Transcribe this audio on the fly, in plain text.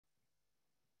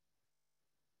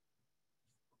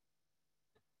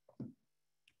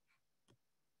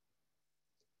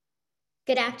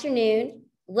Good afternoon.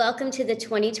 Welcome to the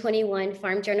 2021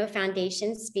 Farm Journal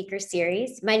Foundation Speaker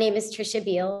Series. My name is Tricia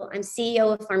Beal. I'm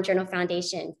CEO of Farm Journal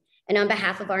Foundation. And on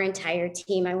behalf of our entire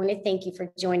team, I want to thank you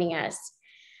for joining us.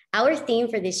 Our theme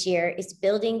for this year is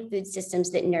building food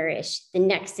systems that nourish, the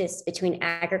nexus between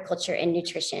agriculture and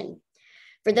nutrition.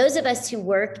 For those of us who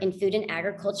work in food and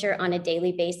agriculture on a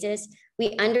daily basis,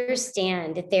 we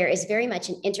understand that there is very much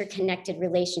an interconnected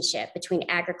relationship between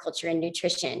agriculture and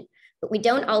nutrition. But we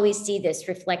don't always see this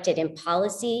reflected in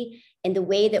policy, in the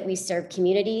way that we serve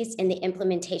communities, and the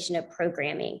implementation of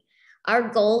programming. Our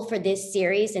goal for this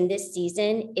series and this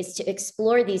season is to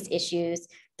explore these issues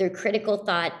through critical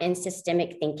thought and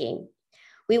systemic thinking.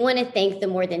 We want to thank the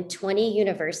more than 20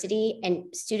 university and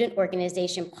student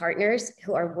organization partners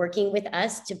who are working with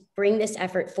us to bring this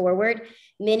effort forward,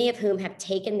 many of whom have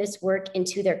taken this work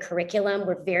into their curriculum.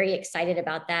 We're very excited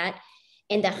about that.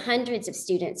 And the hundreds of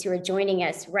students who are joining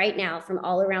us right now from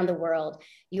all around the world.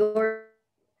 Your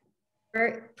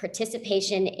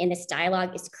participation in this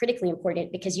dialogue is critically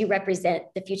important because you represent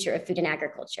the future of food and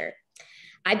agriculture.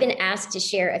 I've been asked to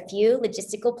share a few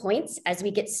logistical points as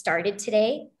we get started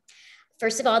today.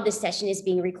 First of all, this session is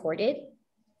being recorded.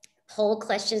 Poll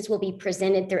questions will be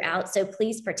presented throughout, so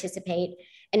please participate.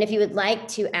 And if you would like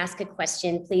to ask a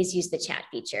question, please use the chat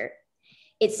feature.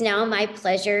 It's now my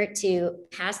pleasure to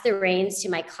pass the reins to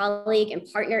my colleague and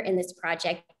partner in this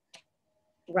project,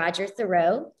 Roger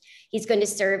Thoreau. He's going to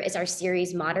serve as our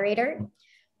series moderator.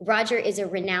 Roger is a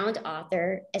renowned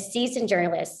author, a seasoned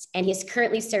journalist, and he's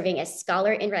currently serving as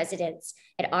scholar in residence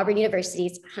at Auburn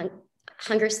University's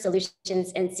Hunger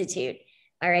Solutions Institute.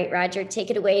 All right, Roger, take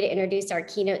it away to introduce our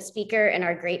keynote speaker and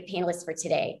our great panelists for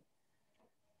today.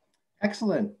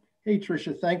 Excellent. Hey,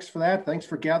 Tricia, thanks for that. Thanks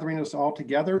for gathering us all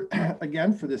together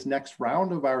again for this next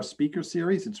round of our speaker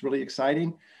series. It's really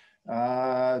exciting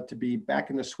to be back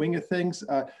in the swing of things.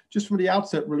 Just from the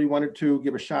outset, really wanted to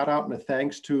give a shout out and a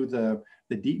thanks to the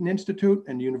Deaton Institute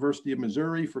and the University of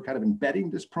Missouri for kind of embedding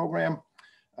this program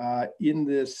in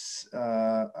this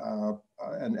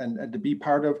and to be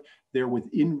part of their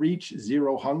Within Reach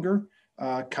Zero Hunger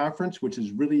conference, which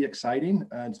is really exciting.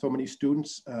 And so many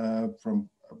students from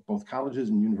both colleges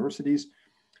and universities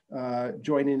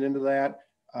joining into that.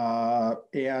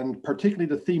 And particularly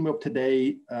the theme of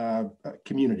today,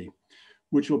 community,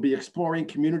 which will be exploring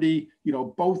community,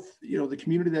 both, the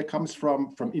community that comes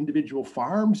from individual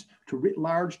farms to writ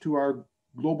large to our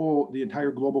the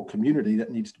entire global community that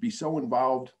needs to be so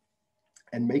involved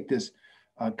and make this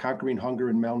conquering hunger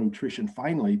and malnutrition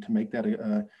finally to make that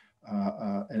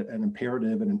an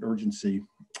imperative and an urgency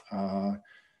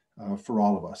for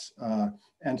all of us.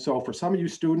 And so for some of you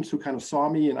students who kind of saw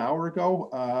me an hour ago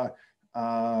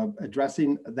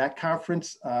addressing that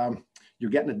conference, you're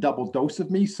getting a double dose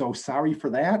of me, so sorry for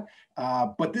that.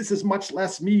 But this is much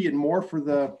less me and more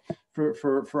for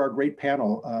our great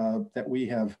panel that we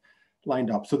have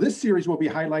lined up. So this series will be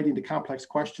highlighting the complex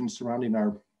questions surrounding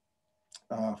our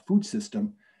food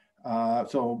system.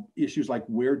 So issues like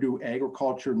where do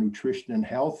agriculture, nutrition, and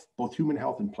health, both human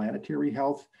health and planetary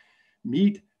health,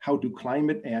 meet? How do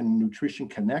climate and nutrition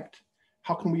connect?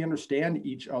 How can we understand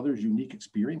each other's unique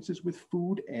experiences with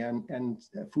food and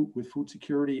food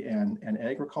security and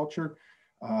agriculture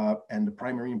and the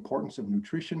primary importance of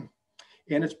nutrition?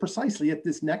 And it's precisely at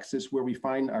this nexus where we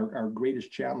find our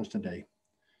greatest challenge today.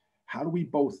 How do we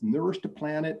both nourish the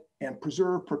planet and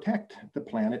protect the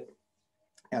planet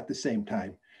at the same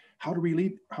time? How do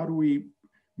we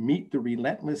meet the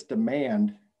relentless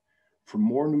demand for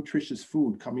more nutritious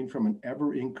food coming from an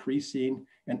ever increasing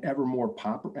and ever more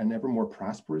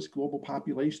prosperous global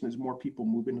population as more people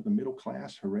move into the middle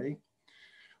class, hooray,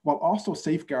 while also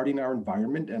safeguarding our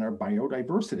environment and our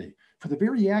biodiversity? For the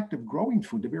very act of growing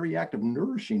food, the very act of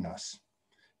nourishing us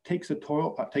takes a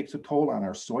toll on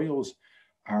our soils,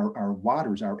 our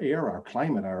waters, our air, our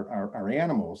climate, our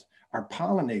animals, our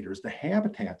pollinators, the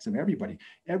habitats of everybody.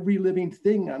 Every living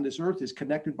thing on this earth is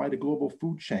connected by the global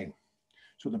food chain.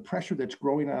 So the pressure that's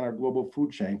growing on our global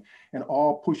food chain and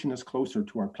all pushing us closer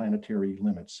to our planetary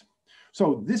limits.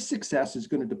 So this success is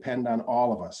going to depend on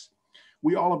all of us.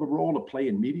 We all have a role to play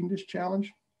in meeting this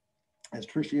challenge. As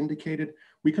Tricia indicated,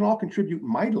 we can all contribute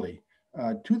mightily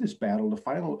to this battle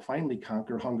to finally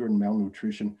conquer hunger and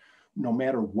malnutrition, no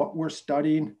matter what we're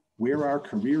studying, where our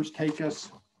careers take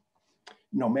us,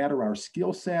 no matter our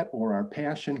skill set or our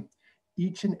passion.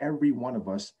 Each and every one of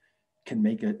us can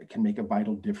make a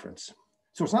vital difference.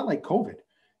 So it's not like COVID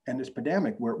and this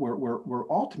pandemic where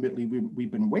ultimately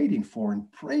we've been waiting for and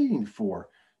praying for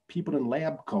people in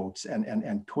lab coats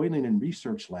and toiling in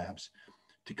research labs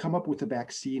to come up with a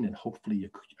vaccine and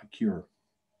hopefully a cure.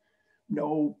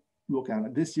 No, look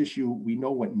at this issue, we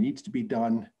know what needs to be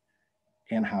done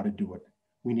and how to do it.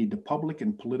 We need the public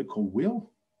and political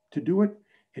will to do it,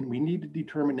 and we need the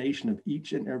determination of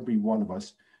each and every one of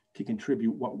us to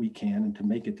contribute what we can and to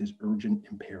make it this urgent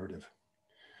imperative.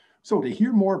 So to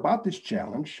hear more about this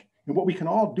challenge and what we can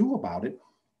all do about it,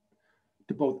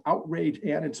 to both outrage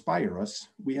and inspire us,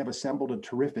 we have assembled a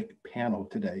terrific panel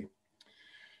today.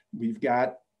 We've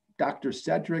got Dr.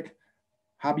 Cedric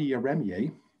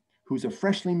Habiyaremye, who's a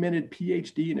freshly minted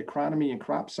PhD in agronomy and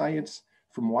crop science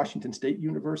from Washington State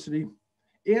University,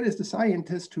 and is the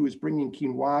scientist who is bringing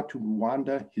quinoa to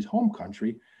Rwanda, his home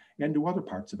country, and to other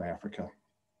parts of Africa.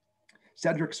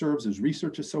 Cedric serves as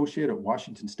research associate at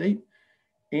Washington State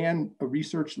and a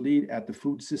research lead at the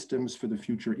Food Systems for the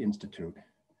Future Institute.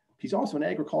 He's also an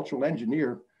agricultural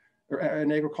engineer, or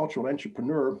an agricultural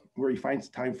entrepreneur, where he finds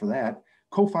time for that,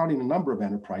 co-founding a number of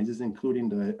enterprises, including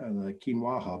the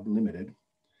Quinoa Hub Limited.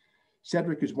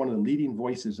 Cedric is one of the leading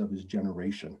voices of his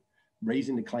generation,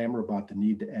 raising the clamor about the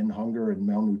need to end hunger and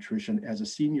malnutrition as a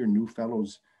senior New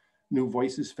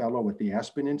Voices Fellow at the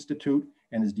Aspen Institute,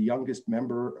 and is the youngest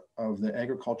member of the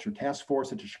Agriculture Task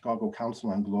Force at the Chicago Council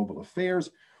on Global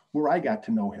Affairs, where I got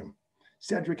to know him.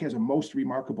 Cedric has a most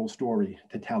remarkable story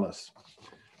to tell us.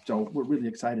 So we're really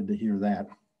excited to hear that.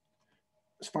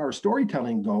 As far as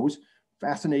storytelling goes,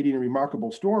 fascinating and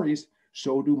remarkable stories,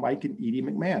 so do Mike and Edie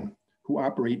McMahon, who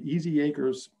operate Easy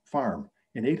Acres Farm,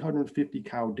 an 850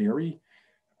 cow dairy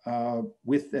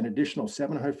with an additional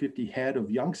 750 head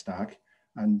of young stock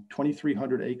on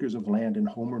 2,300 acres of land in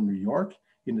Homer, New York,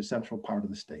 in the central part of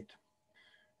the state.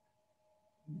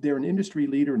 They're an industry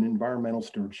leader in environmental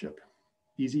stewardship.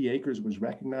 Easy Acres was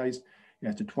recognized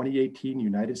as the 2018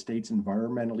 United States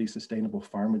Environmentally Sustainable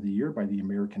Farm of the Year by the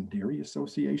American Dairy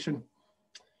Association.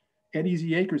 And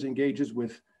Easy Acres engages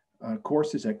with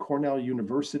courses at Cornell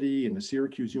University and the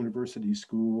Syracuse University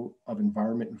School of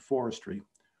Environment and Forestry,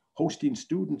 hosting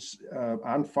students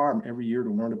on farm every year to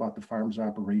learn about the farm's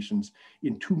operations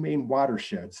in two main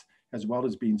watersheds, as well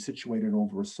as being situated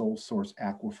over a sole source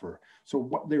aquifer. So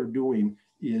what they're doing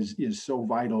is so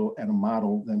vital and a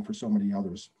model then for so many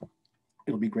others.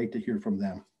 It'll be great to hear from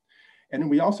them. And then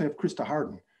we also have Krista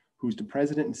Harden, who's the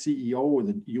president and CEO of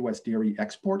the U.S. Dairy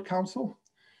Export Council,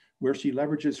 where she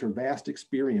leverages her vast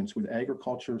experience with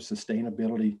agriculture,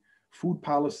 sustainability, food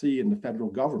policy, and the federal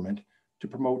government to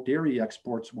promote dairy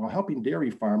exports while helping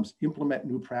dairy farms implement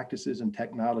new practices and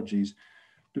technologies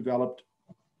developed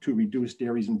to reduce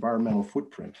dairy's environmental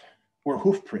footprint, or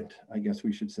hoofprint, I guess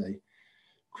we should say.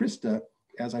 Krista,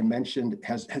 as I mentioned,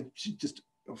 has just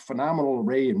a phenomenal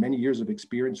array and many years of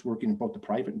experience working in both the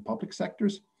private and public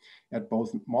sectors at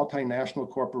both multinational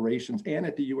corporations and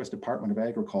at the U.S. Department of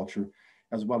Agriculture,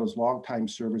 as well as longtime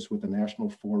service with the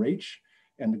National 4-H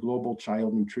and the Global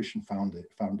Child Nutrition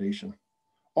Foundation.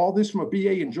 All this from a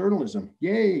BA in journalism,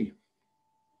 yay.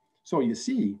 So you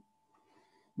see,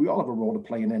 we all have a role to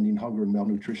play in ending hunger and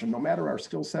malnutrition, no matter our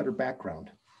skill set or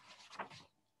background.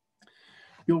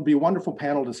 It will be a wonderful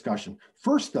panel discussion.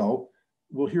 First though,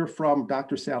 we'll hear from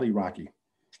Dr. Sally Rocky,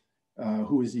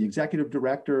 who is the Executive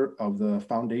Director of the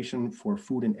Foundation for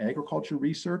Food and Agriculture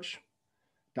Research.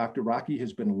 Dr. Rocky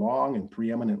has been a long and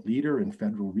preeminent leader in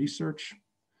federal research,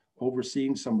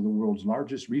 overseeing some of the world's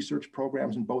largest research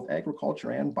programs in both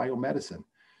agriculture and biomedicine.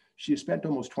 She has spent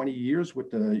almost 20 years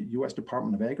with the US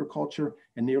Department of Agriculture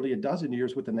and nearly a dozen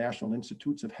years with the National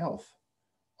Institutes of Health.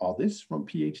 All this from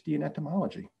PhD in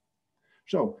entomology.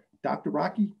 So, Dr.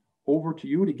 Rocky, over to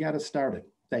you to get us started.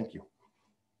 Thank you.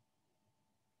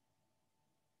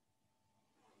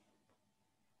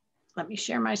 Let me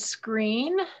share my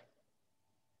screen.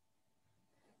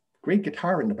 Great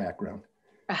guitar in the background.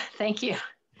 Thank you.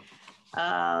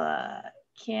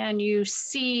 Can you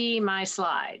see my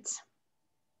slides?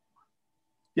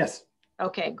 Yes.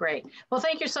 Okay, great. Well,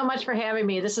 thank you so much for having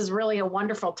me. This is really a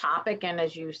wonderful topic. And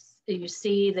as you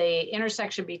see, the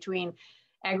intersection between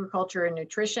agriculture and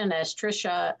nutrition, as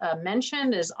Tricia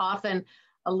mentioned, is often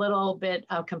a little bit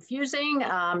confusing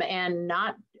and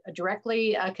not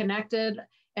directly connected.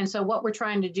 And so what we're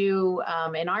trying to do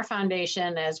in our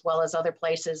foundation, as well as other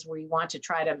places, we want to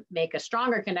try to make a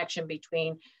stronger connection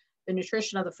between the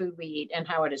nutrition of the food we eat and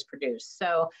how it is produced.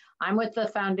 So I'm with the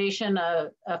Foundation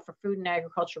for Food and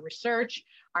Agriculture Research.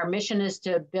 Our mission is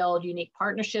to build unique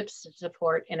partnerships to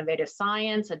support innovative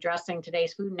science, addressing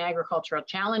today's food and agricultural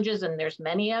challenges, and there's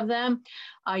many of them.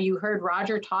 You heard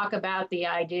Roger talk about the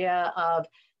idea of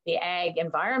the ag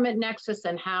environment nexus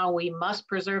and how we must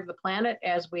preserve the planet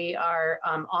as we are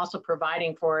also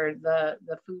providing for the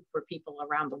food for people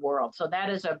around the world. So that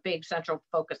is a big central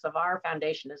focus of our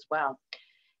foundation as well.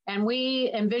 And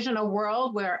we envision a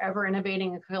world where ever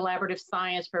innovating and collaborative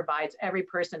science provides every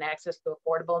person access to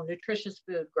affordable, nutritious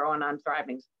food grown on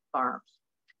thriving farms.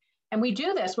 And we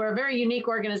do this, we're a very unique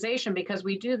organization because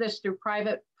we do this through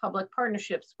private-public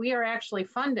partnerships. We are actually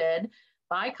funded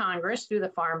by Congress through the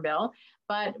Farm Bill,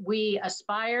 but we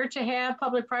aspire to have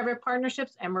public-private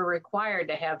partnerships, and we're required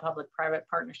to have public-private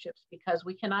partnerships because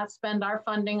we cannot spend our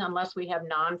funding unless we have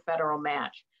non-federal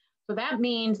match. So that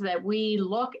means that we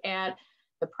look at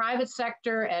the private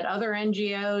sector, at other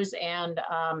NGOs and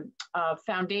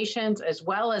foundations, as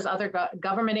well as other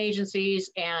government agencies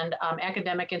and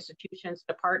academic institutions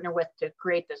to partner with to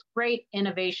create this great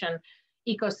innovation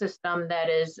ecosystem that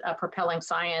is propelling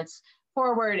science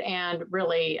forward and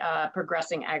really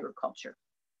progressing agriculture.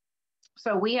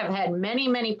 So we have had many,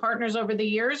 many partners over the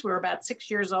years. We're about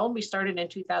 6 years old. We started in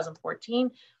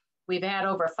 2014. We've had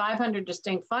over 500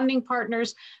 distinct funding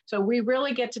partners. So we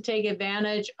really get to take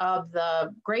advantage of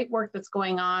the great work that's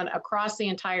going on across the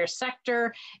entire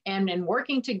sector. And in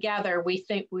working together, we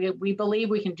believe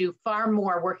we can do far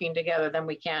more working together than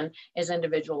we can as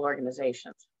individual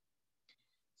organizations.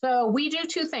 So we do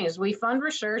two things. We fund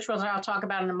research, which I'll talk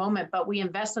about in a moment, but we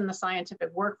invest in the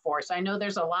scientific workforce. I know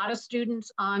there's a lot of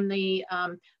students on the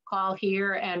call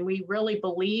here, and we really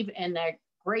believe in that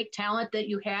great talent that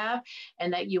you have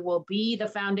and that you will be the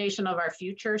foundation of our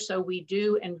future. So we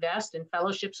do invest in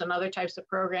fellowships and other types of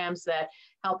programs that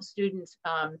help students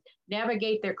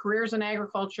navigate their careers in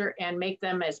agriculture and make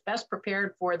them as best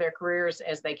prepared for their careers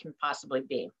as they can possibly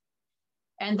be.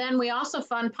 And then we also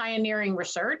fund pioneering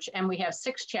research, and we have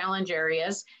 6 challenge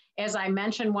areas. As I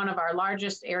mentioned, one of our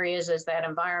largest areas is that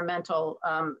environmental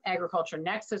agriculture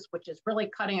nexus, which is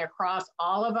really cutting across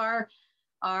all of our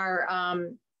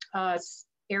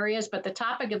areas. But the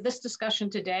topic of this discussion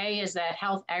today is that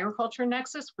health agriculture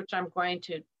nexus, which I'm going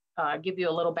to give you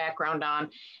a little background on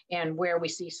and where we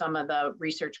see some of the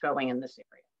research going in this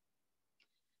area.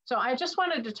 So I just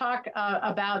wanted to talk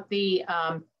about the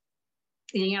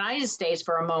United States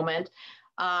for a moment.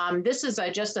 This is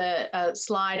just a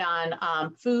slide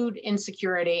on food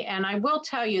insecurity. And I will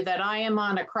tell you that I am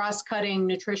on a cross-cutting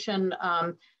nutrition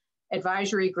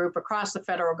advisory group across the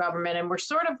federal government, and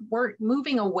we're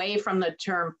moving away from the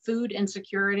term food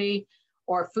insecurity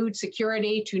or food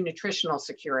security to nutritional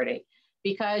security,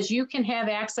 because you can have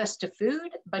access to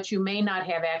food, but you may not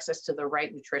have access to the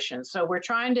right nutrition. So we're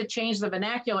trying to change the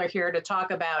vernacular here to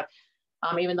talk about,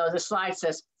 even though the slide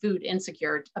says food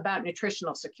insecure, about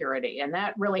nutritional security, and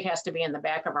that really has to be in the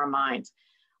back of our minds.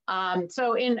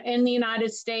 So in the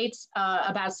United States,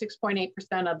 about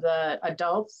 6.8% of the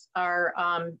adults are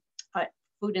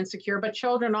food insecure, but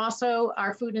children also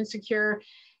are food insecure.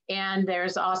 And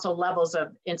there's also levels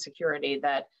of insecurity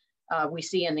that we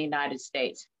see in the United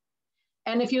States.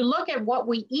 And if you look at what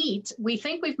we eat, we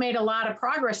think we've made a lot of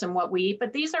progress in what we eat,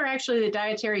 but these are actually the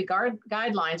dietary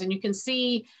guidelines. And you can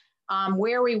see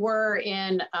where we were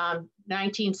in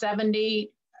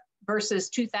 1970 versus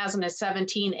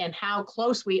 2017 and how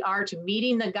close we are to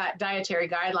meeting the dietary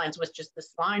guidelines, with just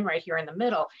this line right here in the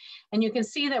middle. And you can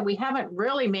see that we haven't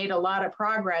really made a lot of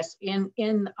progress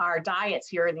in our diets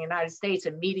here in the United States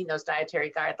in meeting those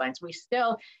dietary guidelines. We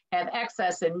still have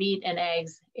excess in meat and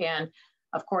eggs and,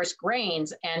 of course,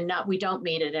 grains, and we don't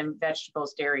meet it in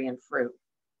vegetables, dairy, and fruit.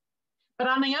 But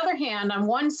on the other hand, on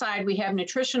one side, we have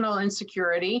nutritional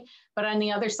insecurity, but on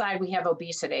the other side, we have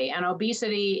obesity. And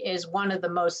obesity is one of the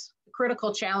most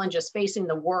critical challenges facing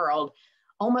the world.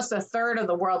 Almost 1/3 of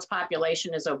the world's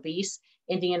population is obese.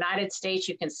 In the United States,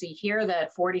 you can see here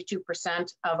that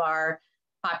 42% of our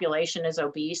population is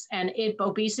obese. And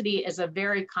obesity is a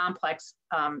very complex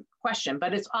question,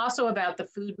 but it's also about the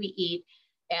food we eat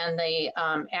and the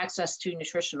access to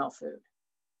nutritional food.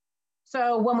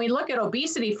 So when we look at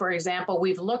obesity, for example,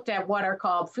 we've looked at what are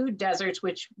called food deserts,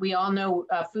 which we all know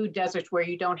food deserts where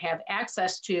you don't have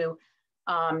access to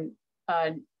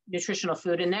nutritional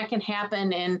food. And that can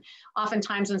happen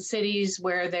oftentimes in cities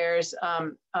where there's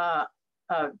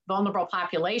vulnerable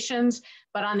populations.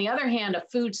 But on the other hand, a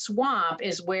food swamp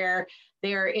is where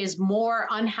there is more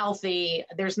unhealthy,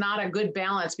 there's not a good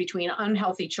balance between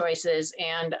unhealthy choices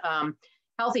and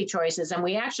healthy choices. And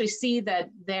we actually see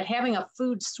that having a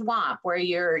food swamp where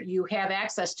you have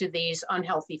access to these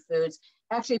unhealthy foods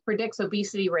actually predicts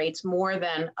obesity rates more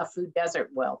than a food desert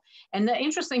will. And the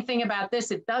interesting thing about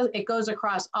this, it goes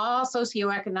across all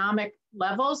socioeconomic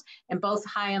levels and both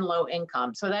high and low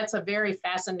income. So that's a very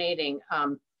fascinating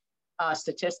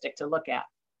statistic to look at.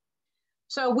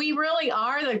 So we really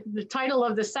are, the title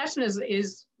of this session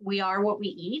is We Are What We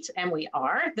Eat, and we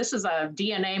are. This is a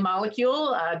DNA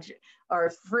molecule, or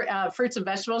fruits and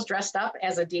vegetables dressed up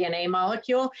as a DNA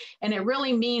molecule. And it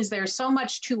really means there's so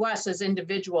much to us as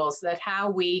individuals that how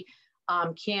we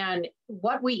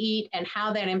what we eat and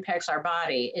how that impacts our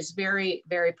body is very,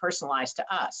 very personalized to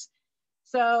us.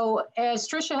 So as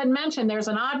Tricia had mentioned, there's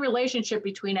an odd relationship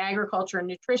between agriculture and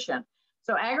nutrition.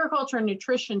 So agriculture and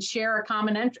nutrition share a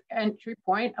common entry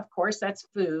point. Of course, that's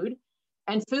food.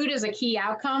 And food is a key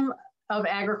outcome of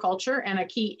agriculture and a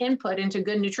key input into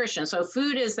good nutrition. So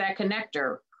food is that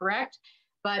connector, correct?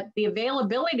 But the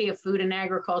availability of food in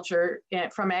agriculture,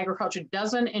 from agriculture,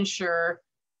 doesn't ensure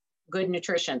good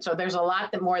nutrition. So there's a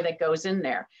lot more that goes in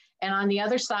there. And on the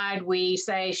other side, we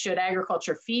say, should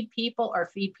agriculture feed people or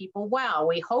feed people well?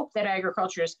 We hope that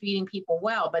agriculture is feeding people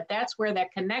well, but that's where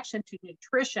that connection to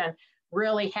nutrition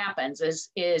really happens,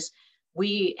 is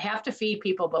we have to feed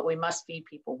people, but we must feed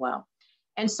people well.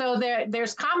 And so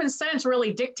there's common sense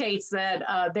really dictates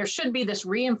that there should be this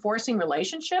reinforcing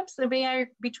relationships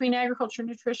between agriculture and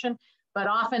nutrition, but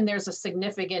often there's a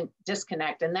significant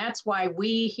disconnect. And that's why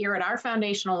we here at our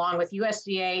foundation, along with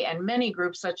USDA and many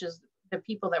groups such as the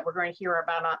people that we're going to hear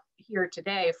about here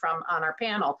today on our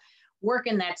panel, work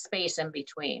in that space in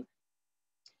between.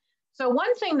 So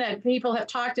one thing that people have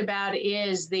talked about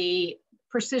is the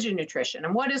precision nutrition.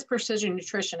 And what is precision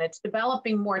nutrition? It's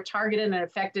developing more targeted and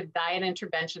effective diet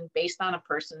interventions based on a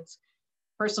person's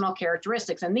personal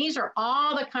characteristics. And these are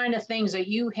all the kind of things that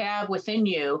you have within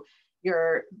you,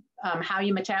 your how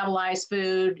you metabolize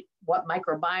food, what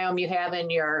microbiome you have in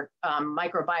your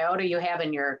microbiota you have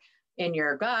in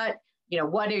your gut, you know,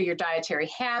 what are your dietary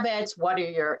habits, what are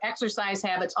your exercise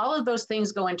habits, all of those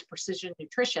things go into precision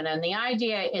nutrition. And the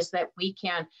idea is that we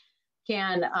can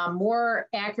more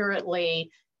accurately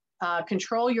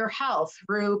control your health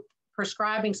through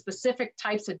prescribing specific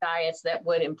types of diets that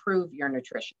would improve your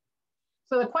nutrition.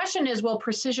 So the question is, will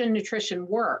precision nutrition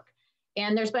work?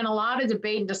 And there's been a lot of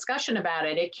debate and discussion about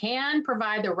it. It can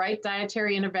provide the right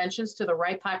dietary interventions to the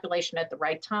right population at the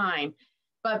right time,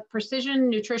 but precision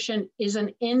nutrition is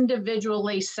an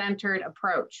individually centered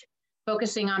approach,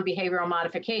 focusing on behavioral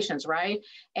modifications, right?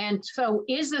 And so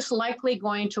is this likely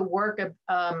going to work at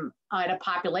a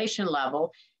population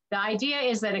level? The idea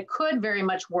is that it could very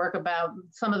much work about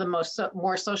some of the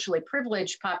more socially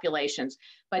privileged populations,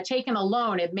 but taken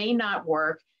alone, it may not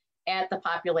work at the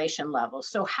population level.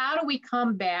 So how do we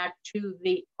come back to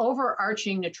the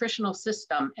overarching nutritional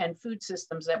system and food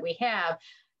systems that we have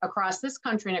across this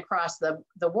country and across the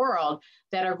world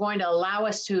that are going to allow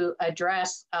us to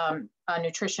address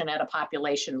nutrition at a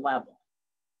population level?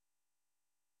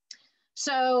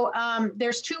 So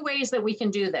there's two ways that we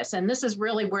can do this. And this is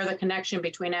really where the connection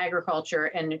between agriculture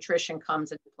and nutrition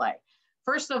comes into play.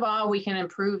 First of all, we can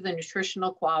improve the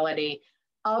nutritional quality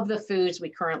of the foods we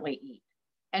currently eat.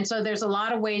 And so there's a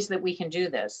lot of ways that we can do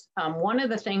this. One of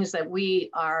the things that we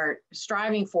are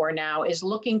striving for now is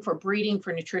looking for breeding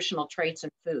for nutritional traits in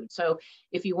food. So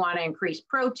if you want to increase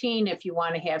protein, if you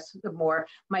want to have some more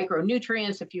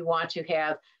micronutrients, if you want to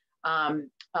have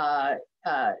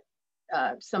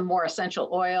some more essential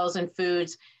oils in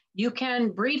foods, you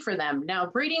can breed for them. Now,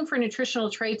 breeding for nutritional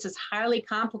traits is highly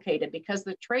complicated because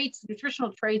the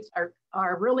nutritional traits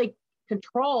are really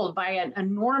controlled by an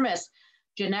enormous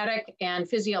genetic and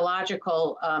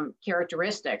physiological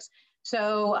characteristics.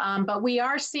 So, but we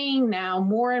are seeing now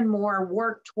more and more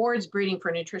work towards breeding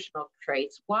for nutritional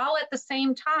traits, while at the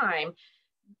same time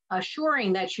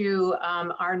assuring that you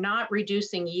are not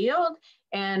reducing yield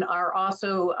and are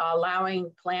also allowing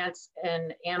plants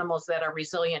and animals that are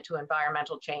resilient to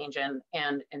environmental change and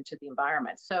to the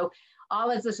environment. So all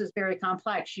of this is very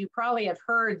complex. You probably have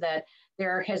heard that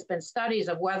there has been studies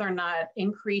of whether or not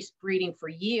increased breeding for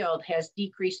yield has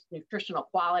decreased nutritional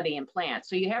quality in plants.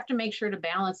 So you have to make sure to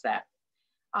balance that.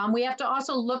 We have to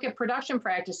also look at production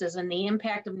practices and the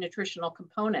impact of nutritional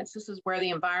components. This is where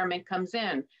the environment comes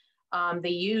in. They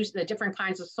use the different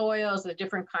kinds of soils, the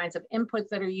different kinds of inputs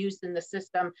that are used in the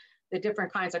system, the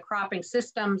different kinds of cropping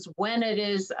systems, when it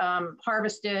is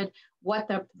harvested, what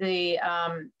the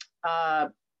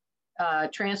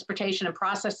transportation and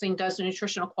processing does to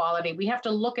nutritional quality. We have to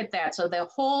look at that. So the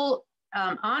whole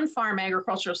on-farm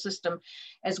agricultural system,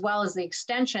 as well as the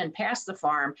extension past the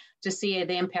farm, to see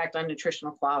the impact on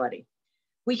nutritional quality.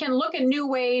 We can look at new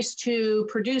ways to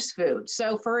produce food.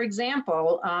 So for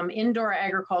example, indoor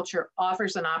agriculture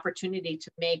offers an opportunity to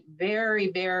make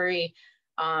very, very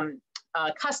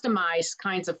customized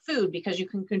kinds of food, because you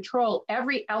can control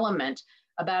every element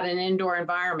about an indoor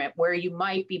environment, where you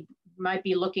might be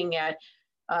looking at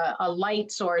a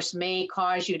light source may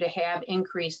cause you to have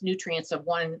increased nutrients of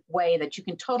one way, that you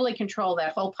can totally control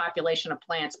that whole population of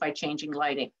plants by changing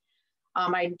lighting.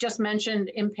 I just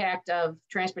mentioned impact of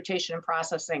transportation and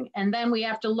processing. And then we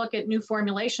have to look at new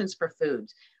formulations for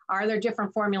foods. Are there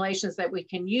different formulations that we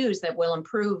can use that will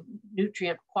improve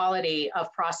nutrient quality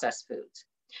of processed foods?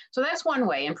 So that's one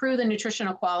way, improve the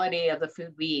nutritional quality of the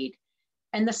food we eat.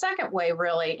 And the second way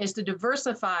really is to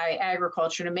diversify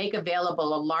agriculture to make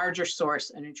available a larger source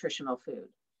of nutritional food.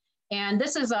 And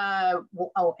this is an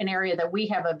area that we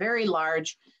have a very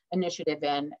large initiative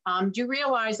in. Do you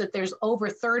realize that there's over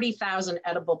 30,000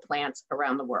 edible plants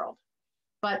around the world?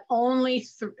 But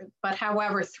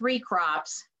however, 3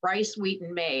 crops, rice, wheat,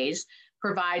 and maize,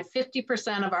 provide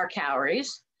 50% of our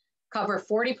calories, cover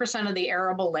 40% of the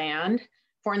arable land,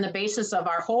 form the basis of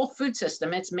our whole food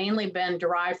system. It's mainly been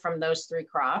derived from those 3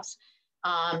 crops.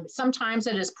 Sometimes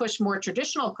it has pushed more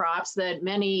traditional crops that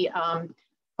many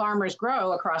farmers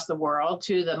grow across the world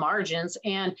to the margins,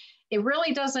 and it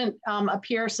really doesn't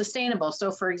appear sustainable. So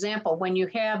for example, when you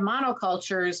have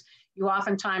monocultures, you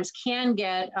oftentimes can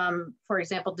get, for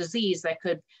example, disease that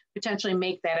could potentially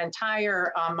make that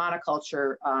entire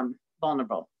monoculture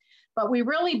vulnerable. But we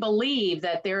really believe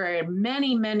that there are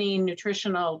many, many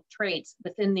nutritional traits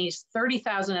within these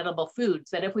 30,000 edible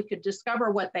foods that if we could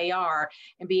discover what they are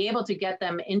and be able to get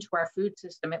them into our food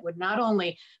system, it would not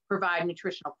only provide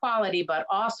nutritional quality, but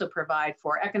also provide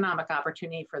for economic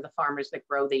opportunity for the farmers that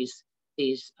grow these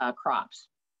crops.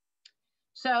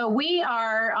 So we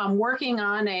are working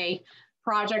on a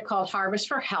project called Harvest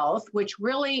for Health, which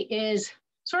really is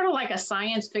sort of like a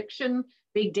science fiction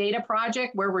big data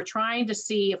project where we're trying to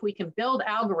see if we can build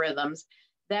algorithms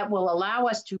that will allow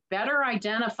us to better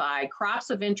identify crops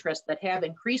of interest that have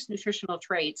increased nutritional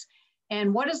traits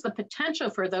and what is the potential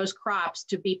for those crops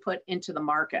to be put into the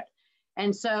market.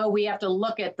 And so we have to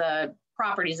look at the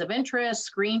properties of interest,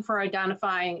 screen for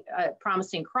identifying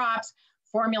promising crops,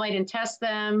 formulate and test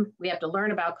them. We have to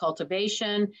learn about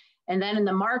cultivation. And then in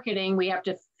the marketing, we have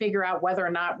to figure out whether or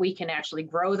not we can actually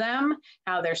grow them,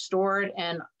 how they're stored,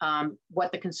 and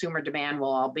what the consumer demand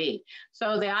will all be.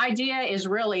 So the idea is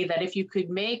really that if you could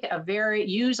make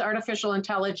use artificial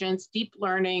intelligence, deep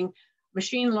learning,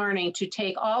 machine learning to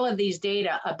take all of these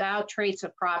data about traits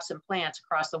of crops and plants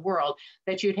across the world,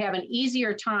 that you'd have an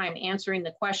easier time answering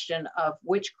the question of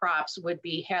which crops would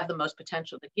have the most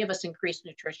potential to give us increased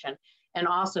nutrition and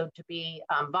also to be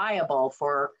viable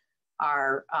for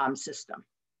our system.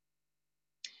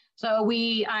 So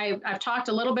I've talked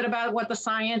a little bit about what the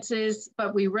science is,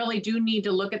 but we really do need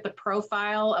to look at the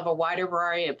profile of a wider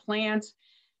variety of plants.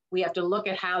 We have to look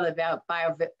at how the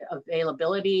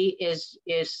bioavailability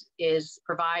is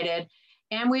provided.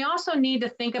 And we also need to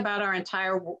think about our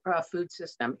entire food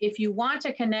system. If you want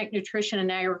to connect nutrition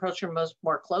and agriculture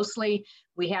more closely,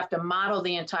 we have to model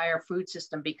the entire food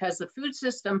system, because the food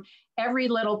system, every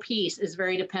little piece is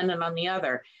very dependent on the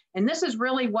other. And this is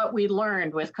really what we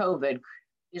learned with COVID,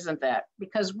 isn't that?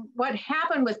 Because what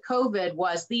happened with COVID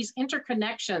was these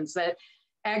interconnections that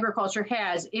agriculture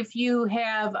has. If you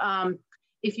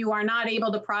are not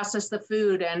able to process the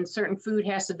food and certain food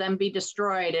has to then be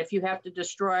destroyed, if you have to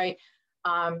destroy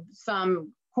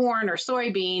some corn or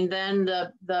soybean, then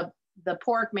the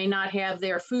pork may not have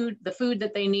the food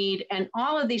that they need. And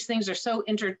all of these things are so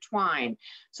intertwined.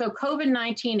 So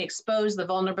COVID-19 exposed the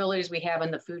vulnerabilities we have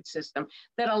in the food system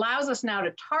that allows us now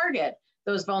to target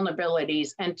those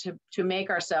vulnerabilities and to make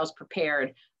ourselves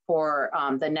prepared for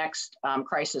the next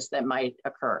crisis that might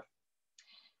occur.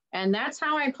 And that's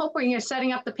how I'm hoping you're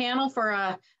setting up the panel for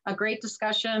a great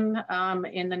discussion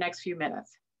in the next few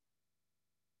minutes.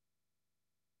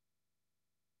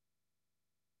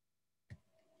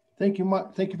 Thank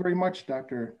you very much,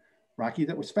 Dr. Rocky.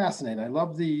 That was fascinating. I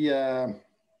love the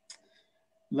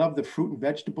fruit and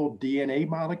vegetable DNA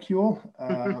molecule.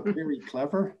 Very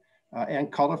clever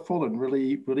and colorful, and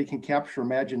really can capture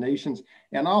imaginations.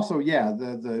 And also, yeah,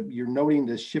 you're noting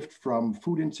the shift from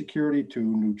food insecurity to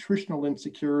nutritional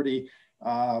insecurity,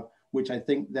 which I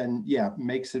think then, yeah,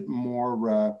 makes it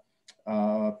more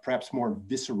perhaps more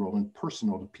visceral and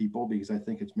personal to people, because I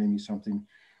think it's maybe something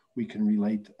we can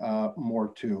relate more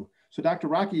to. So Dr.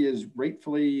 Rocky is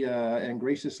gratefully and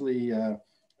graciously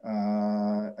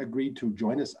agreed to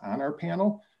join us on our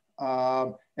panel.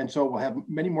 And so we'll have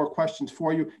many more questions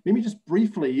for you. Maybe just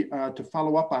briefly to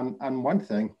follow up on one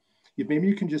thing, if maybe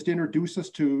you can just introduce us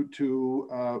to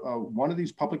one of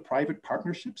these public-private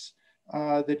partnerships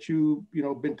that you've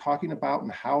been talking about,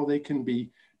 and how they can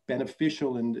be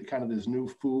beneficial in kind of this new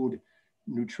food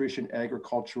nutrition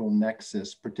agricultural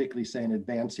nexus, particularly saying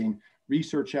advancing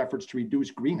research efforts to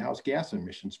reduce greenhouse gas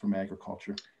emissions from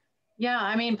agriculture. Yeah,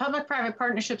 I mean, public-private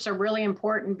partnerships are really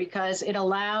important because it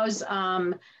allows,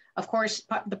 of course,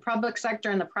 the public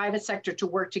sector and the private sector to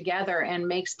work together and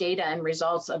makes data and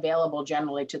results available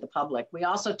generally to the public. We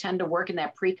also tend to work in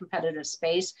that pre-competitive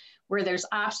space where there's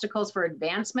obstacles for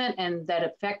advancement and that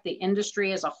affect the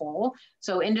industry as a whole.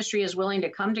 So industry is willing to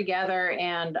come together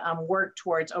and work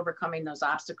towards overcoming those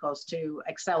obstacles to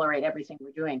accelerate everything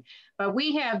we're doing. But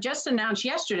we have just announced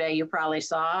yesterday, you probably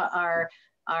saw,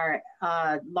 our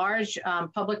large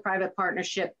public-private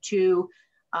partnership to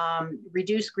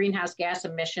reduce greenhouse gas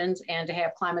emissions and to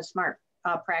have climate smart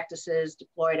practices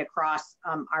deployed across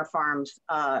our farms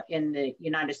in the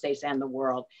United States and the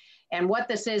world. And what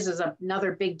this is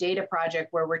another big data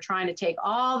project where we're trying to take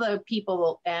all the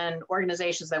people and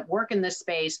organizations that work in this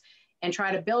space and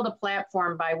try to build a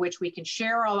platform by which we can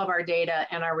share all of our data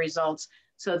and our results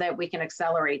so that we can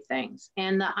accelerate things.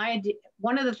 And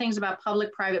one of the things about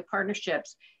public-private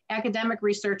partnerships, academic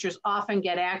researchers often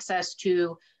get access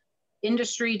to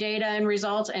industry data and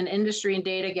results, and industry and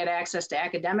data get access to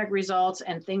academic results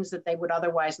and things that they would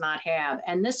otherwise not have.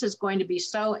 And this is going to be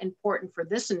so important for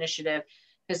this initiative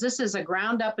because this is a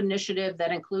ground-up initiative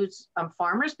that includes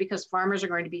farmers, because farmers are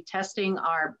going to be testing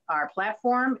our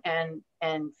platform and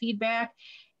feedback.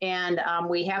 And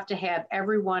we have to have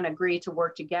everyone agree to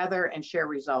work together and share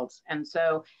results. And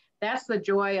so that's the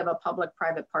joy of a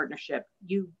public-private partnership.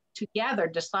 You together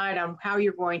decide on how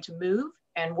you're going to move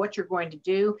and what you're going to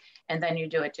do, and then you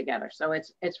do it together. So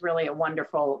it's really a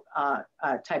wonderful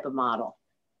type of model.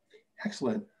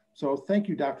 Excellent. So thank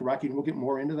you, Dr. Rocky. We'll get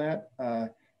more into that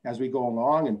as we go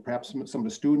along, and perhaps some of the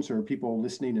students or people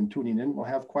listening and tuning in will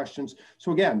have questions.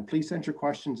 So again, please send your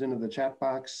questions into the chat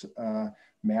box.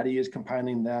 Maddie is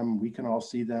compiling them. We can all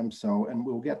see them. So, and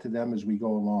we'll get to them as we go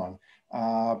along.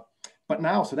 But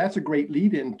now, so that's a great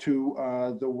lead into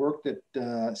the work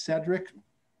that Cedric,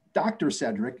 Dr.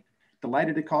 Cedric,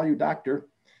 delighted to call you doctor,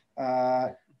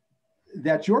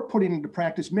 that you're putting into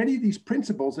practice many of these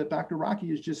principles that Dr. Rocky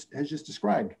has just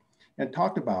described and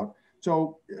talked about.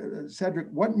 So Cedric,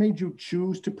 what made you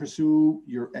choose to pursue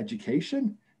your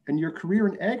education and your career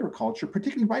in agriculture,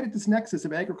 particularly right at this nexus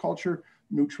of agriculture,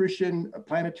 nutrition,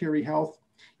 planetary health?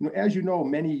 You know, as you know,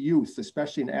 many youth,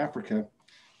 especially in Africa,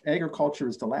 agriculture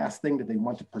is the last thing that they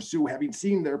want to pursue, having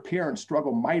seen their parents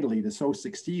struggle mightily to so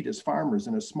succeed as farmers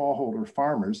and as smallholder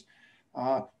farmers.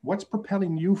 What's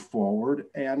propelling you forward?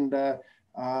 And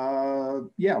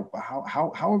yeah,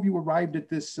 how have you arrived at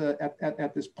this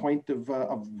at this point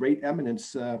of great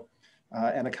eminence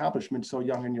and accomplishment so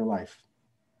young in your life?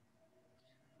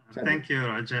 Thank you,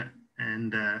 Roger.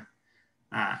 And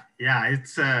yeah,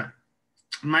 it's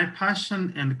my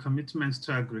passion and commitment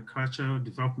to agricultural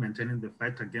development and in the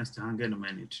fight against hunger and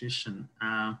malnutrition.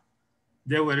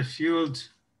 They were fueled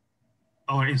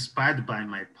or inspired by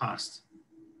my past.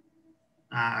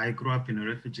 I grew up in a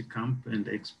refugee camp and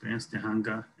experienced the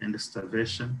hunger and the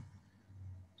starvation.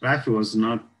 Life was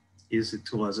not easy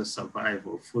towards a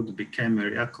survival. Food became a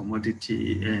rare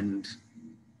commodity, and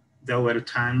there were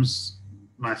times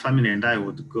my family and I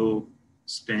would go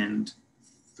spend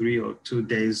 3 or 2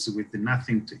 days with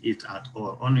nothing to eat at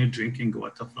all, only drinking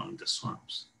water from the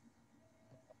swamps.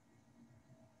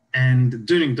 And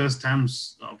during those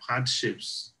times of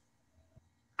hardships,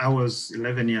 I was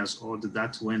 11 years old.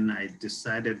 That's when I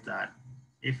decided that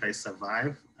if I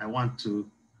survive, I want to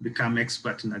become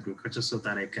expert in agriculture so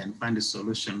that I can find the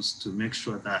solutions to make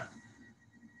sure that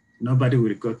nobody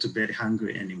will go to bed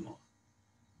hungry anymore.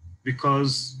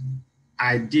 Because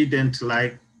I didn't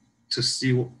like to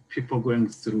see people going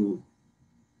through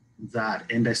that.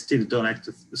 And I still don't like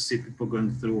to see people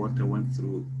going through what I went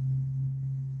through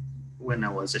when I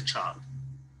was a child.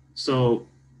 So,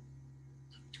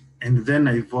 and then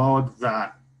I vowed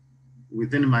that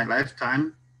within my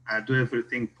lifetime, I'll do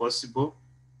everything possible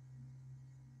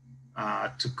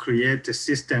to create a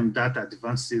system that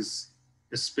advances,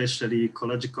 especially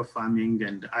ecological farming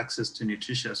and access to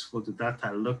nutritious food that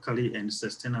are locally and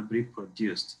sustainably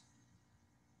produced.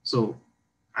 So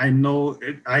I know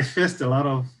I faced a lot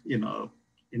of,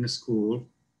 in school,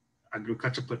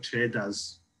 agriculture portrayed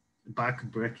as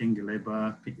back-breaking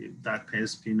labor that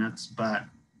pays peanuts, but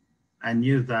I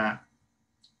knew that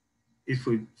if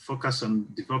we focus on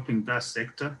developing that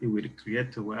sector, it will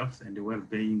create the wealth and the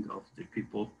well-being of the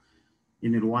people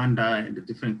in Rwanda and the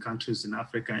different countries in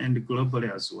Africa and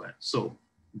globally as well. So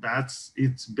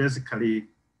it's basically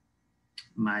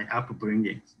my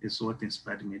upbringing is what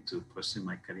inspired me to pursue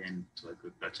my career into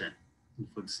agriculture and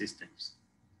food systems.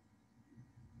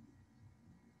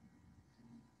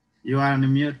 You are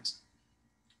on mute.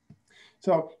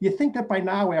 So you think that by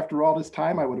now, after all this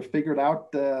time, I would have figured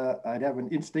out I'd have an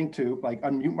instinct to like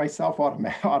unmute myself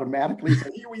automatically.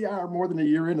 So here we are, more than a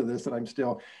year into this, and I'm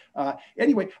still.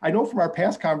 Anyway, I know from our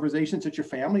past conversations that your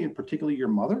family, and particularly your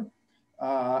mother,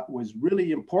 was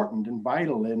really important and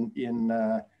vital in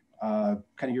kind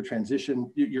of your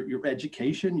transition, your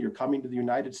education, your coming to the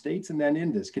United States, and then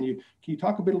in this. Can you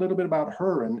talk a little bit about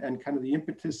her and kind of the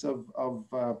impetus of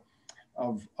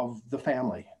the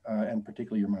family, and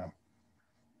particularly your mom?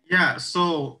 Yeah,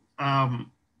 so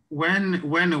when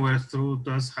we're through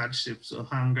those hardships of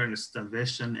hunger and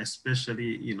starvation,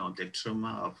 especially, you know, the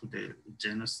trauma of the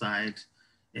genocide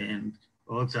and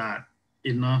all that,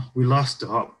 you know, we lost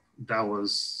hope. There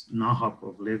was no hope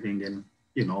of living. And,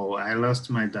 you know, I lost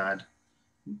my dad.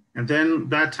 And then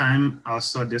that time I was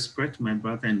so desperate, my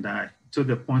brother and I, to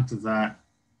the point that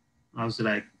I was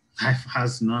like, life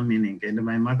has no meaning. And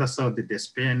my mother saw the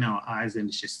despair in our eyes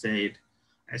and she said,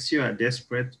 I see you are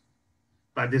desperate,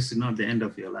 but this is not the end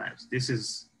of your lives. This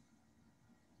is,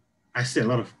 I see a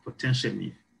lot of potential in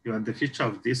you. You are the future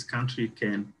of this country. You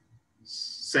can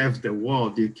save the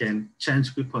world. You can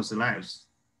change people's lives.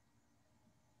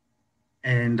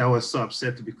 And I was so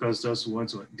upset because those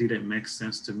words didn't make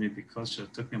sense to me, because she was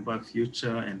talking about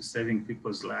future and saving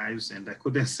people's lives, and I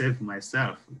couldn't save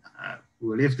myself.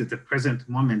 We lived at the present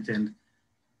moment, and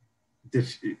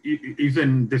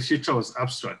even the future was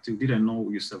abstract. You didn't know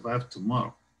you survive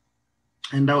tomorrow.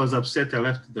 And I was upset. I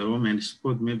left the room and she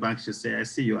put me back. She said, I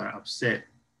see you are upset,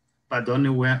 but the only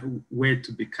way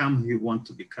to become who you want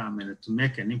to become and to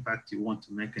make an impact you want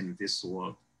to make in this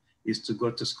world is to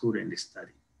go to school and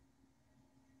study.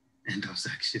 And I was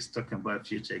like, she's talking about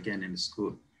future again in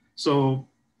school. So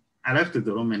I left the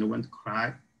room and went to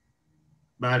cry.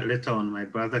 But later on, my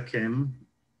brother came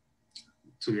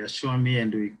to reassure me,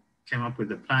 and we came up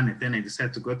with a plan. And then I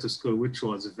decided to go to school, which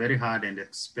was very hard and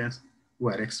expensive.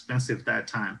 Were expensive that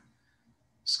time.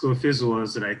 School fees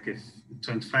was like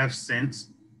 25 cents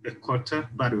a quarter,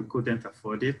 but we couldn't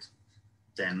afford it.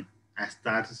 Then I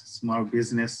started a small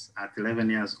business at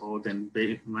 11 years old and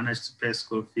managed to pay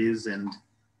school fees and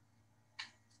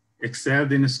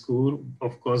excelled in school.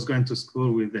 Of course, going to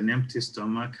school with an empty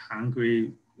stomach,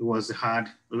 hungry, it was hard.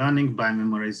 Learning by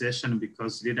memorization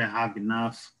because we didn't have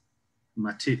enough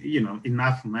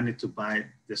enough money to buy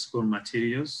the school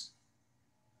materials.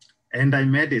 And I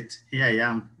made it. Here I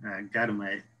am. I got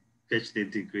my PhD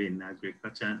degree in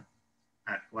agriculture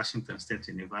at Washington State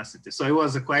University. So it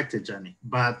was quite a journey.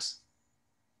 But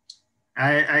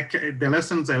the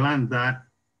lessons I learned that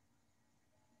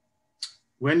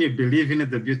when you believe in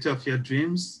the beauty of your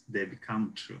dreams, they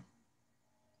become true.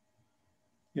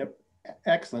 Yep,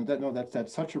 excellent.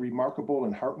 That's such a remarkable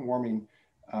and heartwarming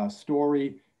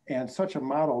story, and such a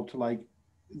model to like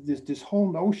this whole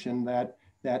notion that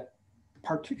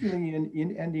particularly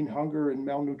in ending hunger and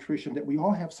malnutrition, that we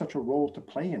all have such a role to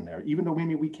play in there, even though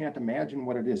maybe we can't imagine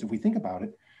what it is. If we think about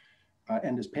it,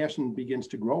 and this passion begins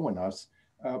to grow in us,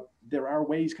 there are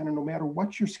ways, kind of no matter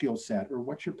what your skill set or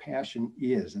what your passion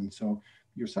is. And so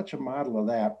you're such a model of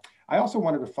that. I also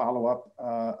wanted to follow up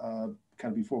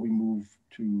kind of before we move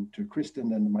to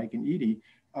Kristen and Mike and Edie.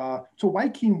 So why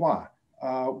quinoa?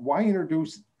 Why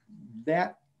introduce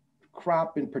that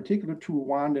crop in particular to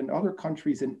Rwanda and other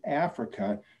countries in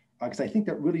Africa? Because I think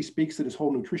that really speaks to this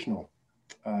whole nutritional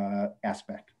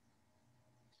aspect.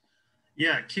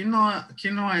 Yeah,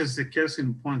 quinoa is the case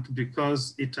in point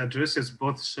because it addresses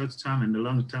both short-term and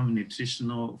long-term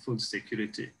nutritional food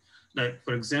security. Like,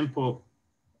 for example,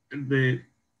 the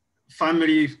farm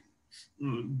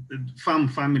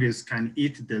families can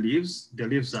eat the leaves. The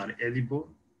leaves are edible,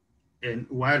 and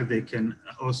while they can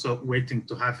also waiting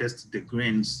to harvest the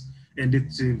grains. And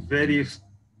it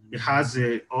has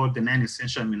all the 9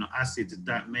 essential amino acids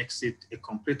that makes it a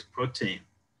complete protein.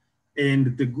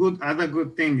 And the other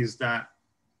good thing is that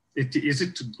it's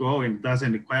easy to grow and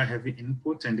doesn't require heavy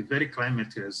input and very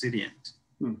climate resilient.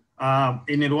 In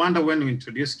Rwanda, when we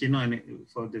introduced quinoa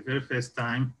for the very first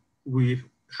time, we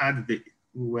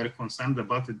were concerned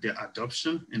about the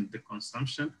adoption and the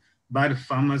consumption, but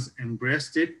farmers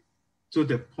embraced it to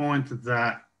the point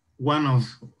that one of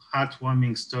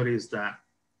heartwarming stories that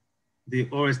they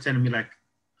always tell me, like,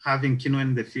 having quinoa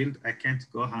in the field, I can't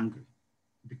go hungry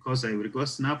because I will go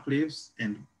snap leaves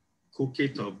and cook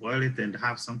it or boil it and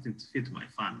have something to feed my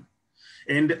family.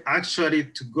 And actually,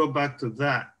 to go back to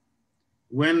that,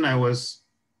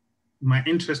 my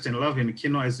interest and love in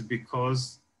quinoa is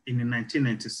because in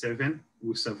 1997,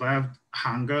 we survived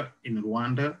hunger in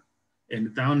Rwanda,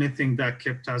 and the only thing that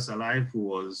kept us alive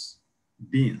was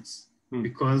beans.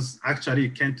 Because actually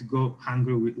you can't go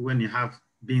hungry when you have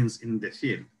beans in the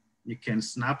field. You can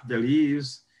snap the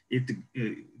leaves eat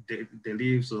the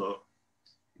leaves or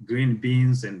green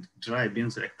beans and dry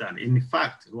beans like that. In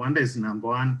fact, Rwanda is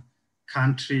 #1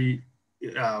 country,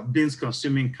 beans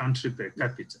consuming country per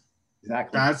capita.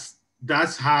 Exactly.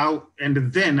 That's how, and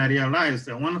then I realized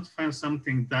I wanted to find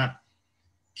something that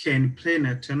can play an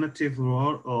alternative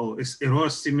role or is a role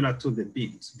similar to the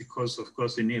beans, because of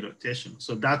course we need rotation.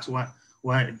 So that's why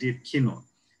I did quinoa.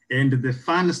 And the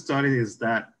fun story is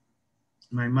that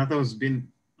my mother has been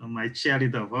my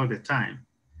cheerleader of all the time.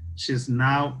 She's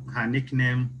now, her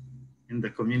nickname in the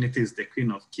community is the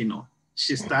Queen of Quinoa.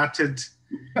 She started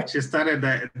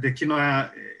the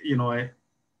quinoa,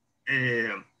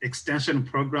 extension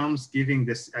programs, giving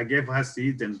this, I gave her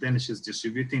seed, and then she's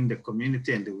distributing the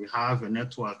community, and we have a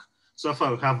network. So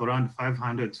far we have around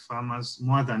 500 farmers,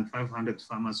 more than 500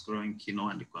 farmers growing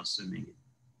quinoa and consuming it.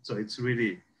 So it's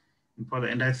really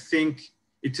important. And I think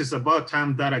it is about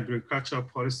time that agricultural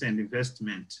policy and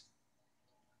investment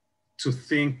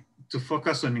to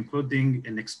focus on including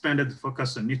an expanded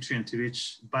focus on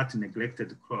nutrient-rich but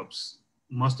neglected crops,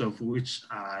 most of which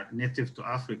are native to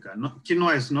Africa.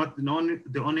 Quinoa is not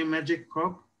the only magic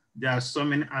crop. There are so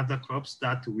many other crops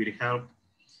that will help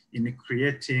in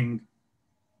creating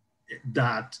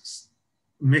that,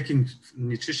 making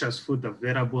nutritious food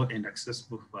available and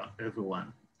accessible for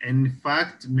everyone. And in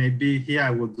fact, maybe here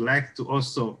I would like to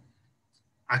also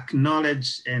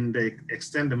acknowledge and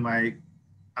extend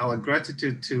our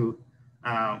gratitude to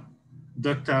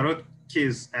Dr.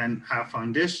 Rokis and her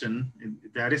foundation.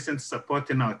 They are recently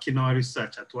supporting our quinoa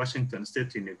research at Washington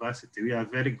State University. We are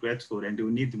very grateful, and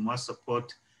we need more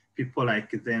support, people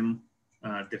like them,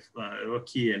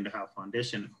 Rocky and her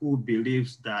foundation, who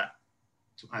believes that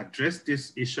to address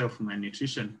this issue of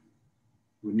malnutrition,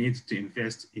 we need to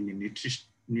invest in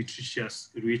nutritious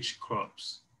rich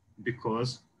crops,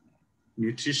 because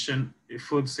nutrition,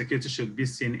 food security should be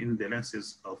seen in the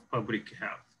lenses of public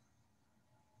health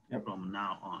from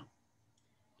now on.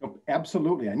 Oh,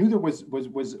 absolutely. I knew there was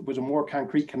a more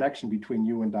concrete connection between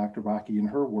you and Dr. Rocky and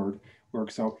her work.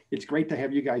 So it's great to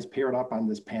have you guys paired up on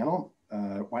this panel.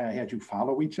 Why I had you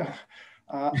follow each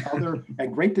other.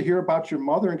 And great to hear about your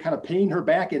mother and kind of paying her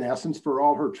back in essence for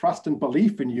all her trust and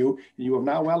belief in you. And you have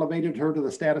now elevated her to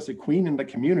the status of queen in the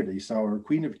community, or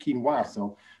queen of quinoa.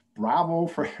 So bravo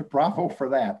for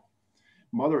that.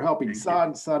 Mother helping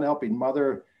son, son helping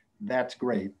mother. That's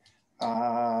great.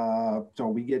 So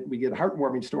we get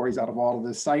heartwarming stories out of all of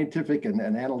this scientific and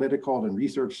analytical and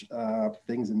research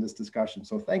things in this discussion.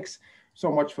 So thanks so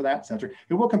much for that, Cedric.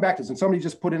 And we'll come back to this. And somebody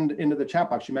just put into the chat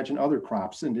box, you mentioned other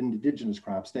crops and indigenous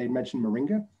crops. They mentioned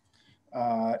moringa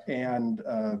and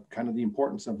kind of the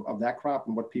importance of that crop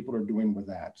and what people are doing with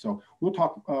that. So we'll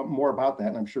talk more about that,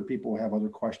 and I'm sure people will have other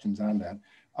questions on that.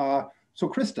 So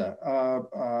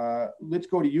Krista, let's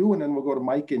go to you, and then we'll go to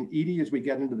Mike and Edie as we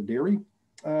get into the dairy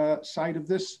side of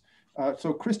this.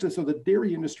 So Krista, so the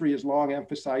dairy industry has long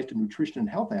emphasized the nutrition and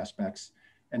health aspects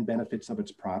and benefits of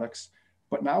its products,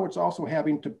 but now it's also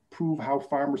having to prove how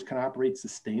farmers can operate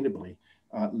sustainably,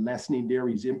 lessening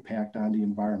dairy's impact on the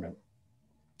environment.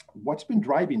 What's been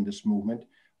driving this movement,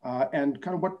 and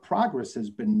kind of what progress has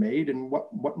been made, and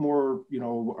what more,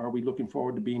 are we looking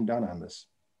forward to being done on this?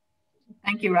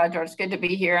 Thank you, Roger. It's good to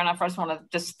be here. And I first want to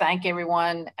just thank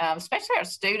everyone, especially our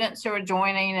students who are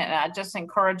joining. And I just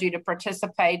encourage you to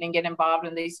participate and get involved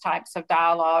in these types of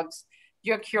dialogues.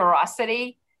 Your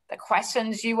curiosity, the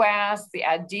questions you ask, the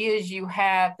ideas you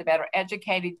have, the better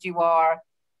educated you are,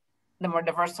 the more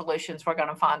diverse solutions we're going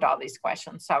to find all these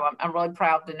questions. So I'm really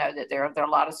proud to know that there are a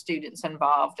lot of students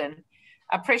involved. And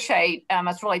I appreciate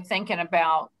us really thinking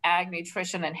about ag,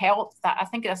 nutrition, and health. I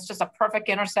think that's just a perfect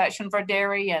intersection for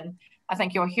dairy. And I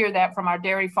think you'll hear that from our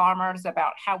dairy farmers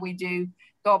about how we do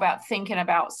go about thinking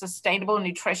about sustainable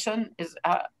nutrition is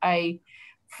a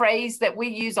phrase that we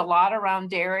use a lot around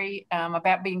dairy,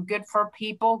 about being good for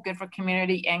people, good for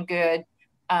community, and good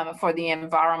for the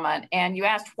environment. And you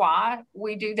asked why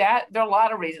we do that. There are a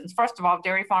lot of reasons. First of all,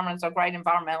 dairy farmers are great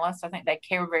environmentalists. I think they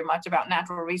care very much about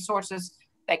natural resources.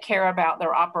 They care about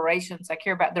their operations. They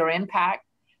care about their impact.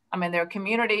 Their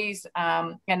communities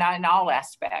and in all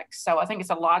aspects. So I think it's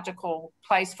a logical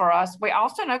place for us. We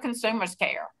also know consumers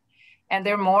care, and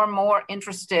they're more and more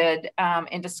interested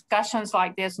in discussions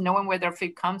like this, knowing where their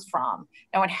food comes from,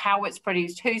 knowing how it's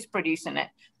produced, who's producing it.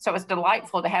 So it's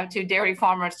delightful to have two dairy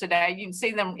farmers today. You can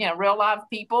see them, real live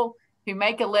people who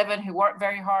make a living, who work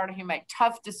very hard, who make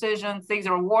tough decisions. These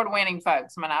are award-winning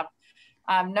folks.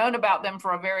 I've known about them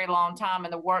for a very long time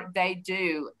and the work they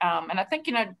do. And I think,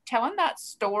 telling that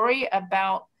story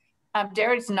about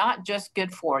dairy is not just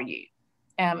good for you.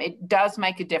 it does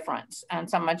make a difference, and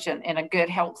so much in a good,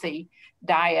 healthy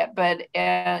diet, but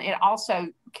it also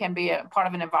can be a part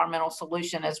of an environmental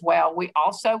solution as well. We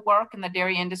also work in the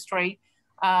dairy industry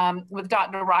with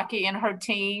Dr. Rocky and her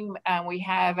team. We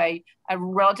have a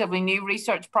relatively new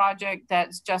research project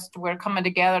we're coming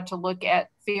together to look at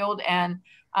field and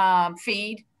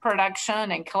feed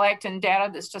production and collecting data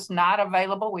that's just not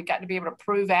available. We've got to be able to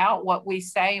prove out what we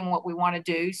say and what we want to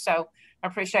do. So I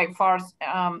appreciate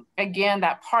again,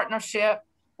 that partnership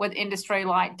with industry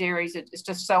like dairies. It's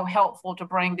just so helpful to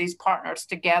bring these partners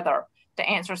together to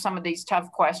answer some of these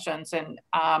tough questions. And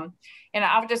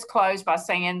I'll just close by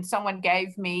saying someone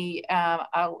gave me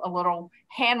a little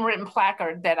handwritten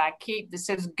placard that I keep that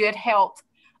says good health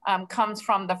comes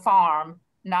from the farm,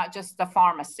 not just the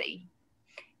pharmacy.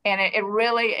 And it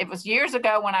was years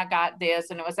ago when I got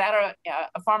this, and it was at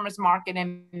a farmer's market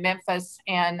in Memphis,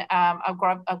 and a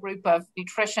group of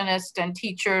nutritionists and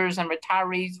teachers and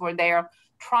retirees were there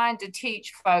trying to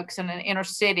teach folks in an inner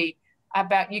city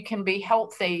about you can be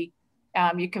healthy,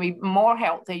 you can be more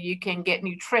healthy, you can get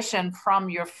nutrition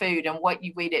from your food, and what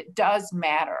you eat, it does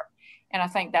matter. And I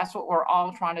think that's what we're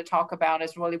all trying to talk about,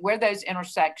 is really where those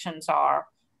intersections are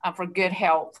for good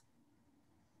health,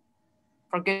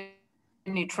 for good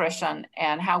nutrition,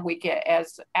 and how we get,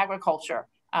 as agriculture,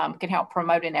 can help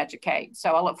promote and educate.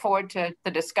 So I look forward to the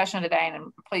discussion today, and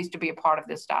I'm pleased to be a part of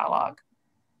this dialogue.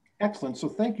 Excellent. So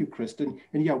thank you, Kristen.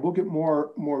 And yeah, we'll get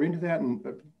more into that. And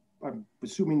I'm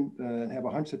assuming, have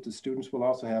a hunch that the students will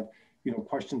also have,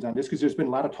 questions on this, because there's been a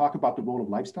lot of talk about the role of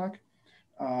livestock,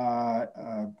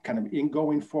 kind of in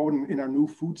going forward in our new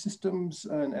food systems,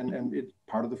 and it's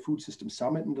part of the Food System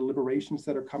Summit and deliberations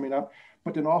that are coming up,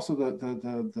 but then also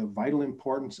the vital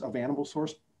importance of animal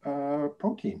source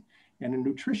protein and in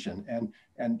nutrition, and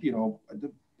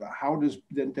how does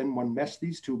then one mesh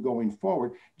these two going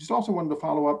forward? Just also wanted to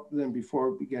follow up then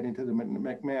before we get into the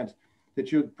McMahons,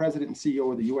 that you're the president and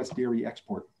CEO of the U.S. Dairy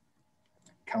Export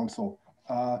Council.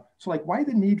 So like, why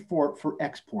the need for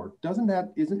export? Isn't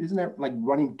that like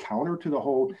running counter to the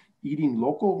whole eating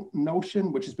local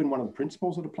notion, which has been one of the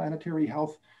principles of the planetary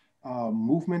health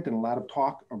movement, and a lot of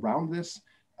talk around this?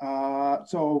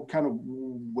 So kind of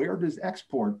where does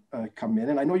export come in?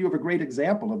 And I know you have a great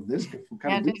example of this from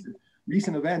kind of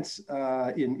recent events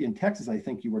in Texas, I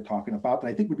think you were talking about, that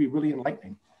I think would be really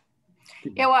enlightening.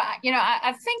 Yeah, well,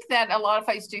 I think that a lot of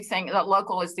folks do think that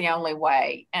local is the only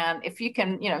way. And if you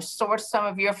can, source some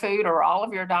of your food or all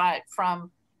of your diet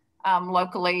from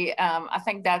locally, I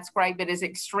think that's great, but it's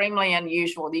extremely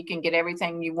unusual. You can get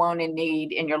everything you want and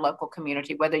need in your local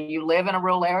community, whether you live in a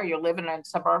rural area, you live in a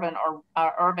suburban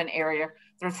or urban area.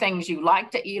 There are things you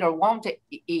like to eat or want to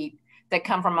eat that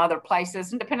come from other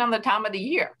places, and depending on the time of the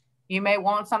year, you may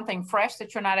want something fresh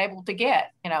that you're not able to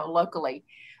get, locally.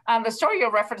 The story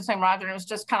you're referencing, Roger, it was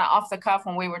just kind of off the cuff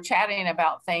when we were chatting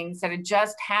about things that had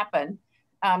just happened.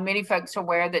 Many folks are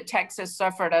aware that Texas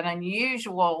suffered an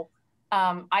unusual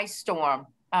ice storm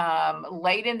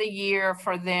late in the year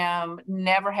for them.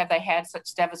 Never have they had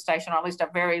such devastation, or at least a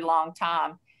very long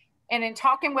time. And in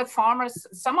talking with farmers,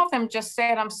 some of them just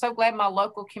said, I'm so glad my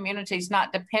local community is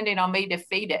not depending on me to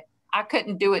feed it. I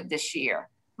couldn't do it this year.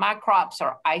 My crops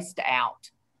are iced out,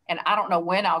 and I don't know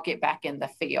when I'll get back in the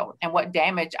field and what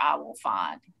damage I will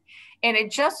find. And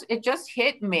it just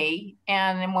hit me.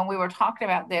 And when we were talking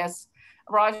about this,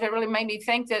 Roger, it really made me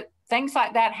think that things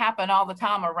like that happen all the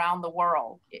time around the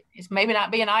world. It's maybe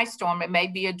not be an ice storm. It may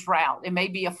be a drought. It may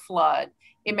be a flood.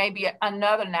 It may be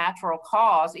another natural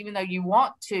cause, even though you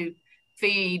want to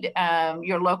feed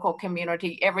your local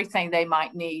community everything they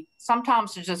might need.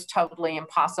 Sometimes it's just totally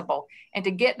impossible. And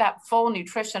to get that full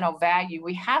nutritional value,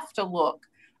 we have to look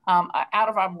out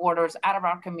of our borders, out of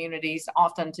our communities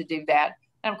often to do that.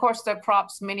 And of course, the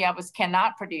crops many of us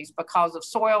cannot produce because of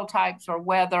soil types or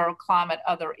weather, climate,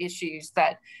 other issues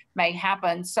that may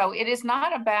happen. So it is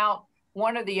not about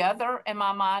one or the other in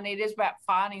my mind. It is about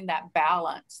finding that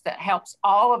balance that helps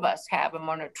all of us have a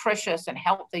more nutritious and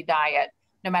healthy diet,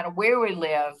 no matter where we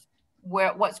live,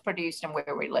 what's produced and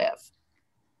where we live.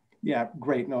 Yeah,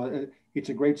 great. No, it's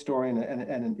a great story and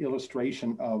an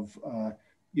illustration of,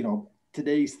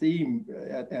 today's theme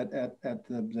at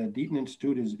the Deaton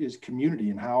Institute is community,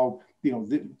 and how,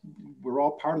 we're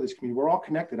all part of this community. We're all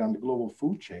connected on the global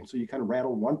food chain. So you kind of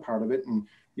rattle one part of it and,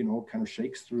 kind of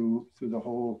shakes through the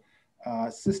whole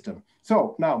system.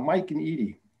 So now Mike and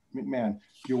Edie McMahon,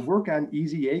 your work on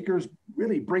Easy Acres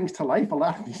really brings to life a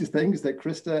lot of these things that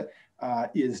Krista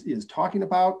is talking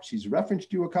about. She's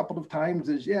referenced you a couple of times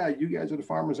as, yeah, you guys are the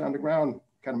farmers on the ground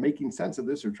kind of making sense of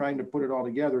this or trying to put it all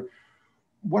together.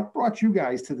 What brought you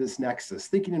guys to this nexus,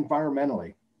 thinking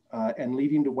environmentally, and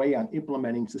leading the way on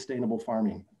implementing sustainable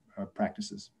farming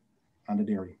practices on the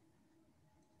dairy.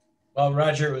 Well,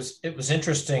 Roger, it was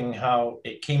interesting how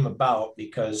it came about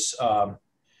because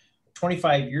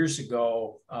 25 years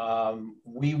ago,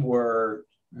 we were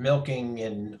milking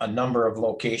in a number of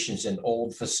locations in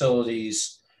old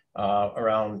facilities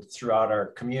around throughout our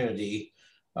community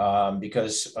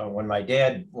because when my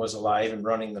dad was alive and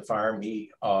running the farm,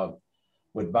 he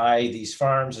would buy these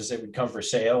farms as they would come for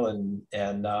sale,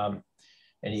 and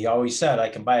he always said, "I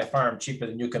can buy a farm cheaper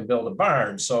than you can build a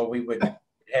barn." So we would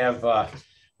have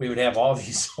all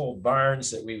these old barns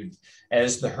that we would,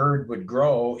 as the herd would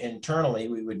grow internally,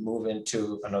 we would move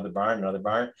into another barn.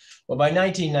 Well, by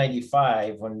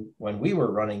 1995, when we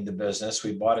were running the business,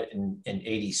 we bought it in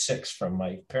 86 from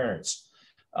my parents.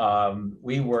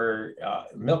 We were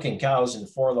milking cows in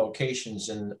 4 locations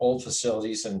in old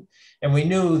facilities. And we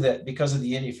knew that because of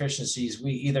the inefficiencies,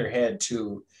 we either had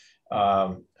to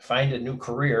find a new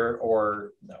career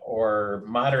or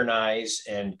modernize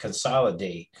and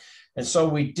consolidate. And so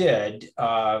we did.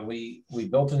 We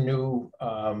built a new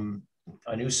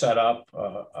setup,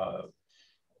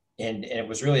 and it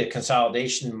was really a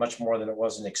consolidation much more than it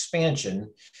was an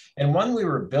expansion. And when we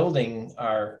were building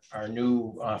our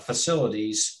new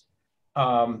facilities,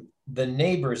 the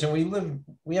neighbors, and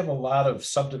we have a lot of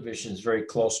subdivisions very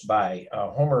close by.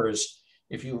 Homer is,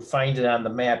 if you find it on the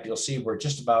map, you'll see we're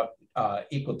just about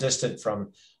equidistant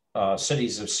from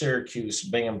cities of Syracuse,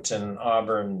 Binghamton,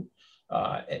 Auburn,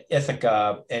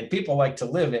 Ithaca, and people like to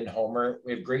live in Homer.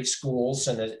 We have great schools,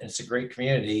 and it's a great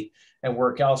community, and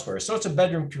work elsewhere. So it's a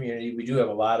bedroom community. We do have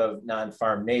a lot of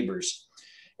non-farm neighbors,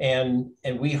 and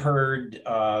we heard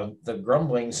the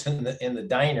grumblings in the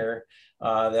diner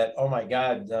that, oh my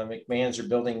God, McMahons are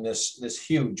building this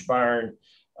huge barn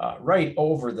right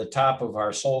over the top of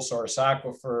our sole source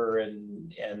aquifer,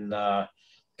 and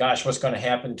gosh, what's going to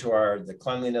happen to the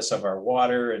cleanliness of our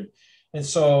water? And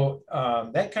so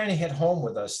that kind of hit home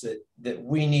with us that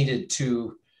we needed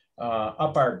to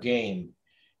up our game.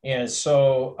 And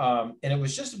so, and it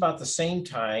was just about the same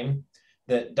time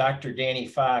that Dr. Danny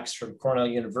Fox from Cornell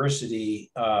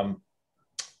University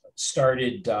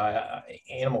started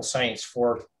Animal Science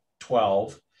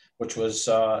 412, which was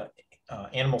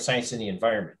animal science in the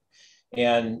environment.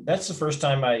 And that's the first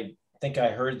time I think I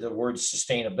heard the word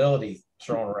sustainability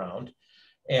thrown around.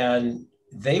 And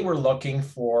they were looking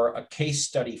for a case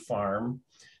study farm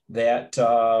that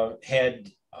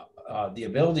had the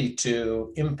ability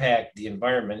to impact the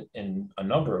environment in a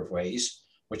number of ways,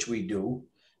 which we do.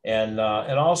 And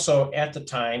also at the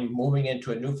time, moving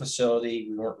into a new facility,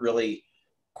 we weren't really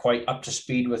quite up to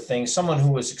speed with things. Someone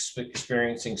who was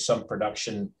experiencing some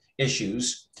production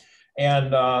issues.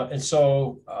 And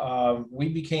so we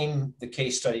became the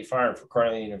case study farm for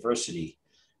Cornell University.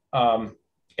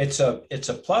 It's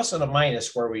a plus and a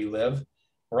minus where we live.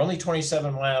 We're only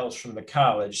 27 miles from the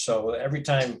college. So every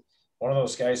time one of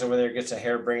those guys over there gets a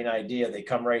harebrained idea, they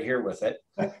come right here with it.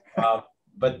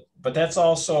 But that's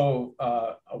also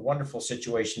a wonderful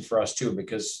situation for us too,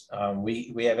 because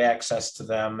we have access to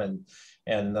them,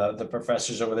 and the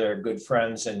professors over there are good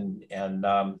friends. And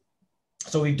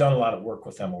so we've done a lot of work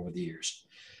with them over the years.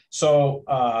 So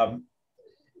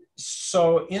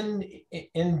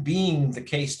in being the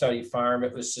case study farm,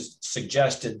 it was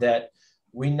suggested that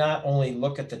we not only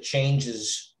look at the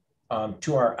changes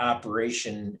to our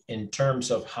operation in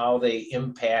terms of how they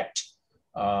impact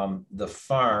the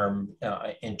farm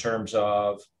in terms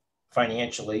of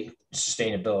financially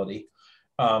sustainability,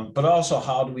 but also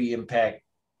how do we impact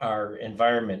our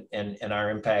environment and our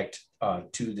impact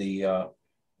to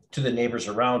the neighbors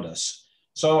around us.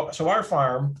 So our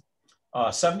farm,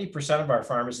 70% of our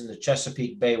farm is in the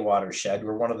Chesapeake Bay watershed.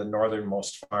 We're one of the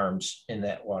northernmost farms in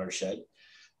that watershed.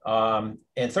 And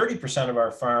 30% of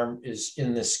our farm is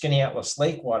in the Skaneateles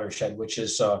Lake watershed, which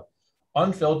is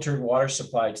unfiltered water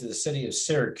supply to the city of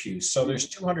Syracuse. So there's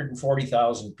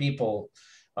 240,000 people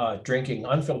drinking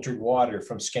unfiltered water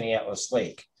from Skaneateles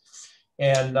Lake.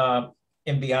 And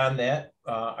beyond that,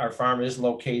 our farm is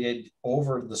located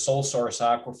over the sole source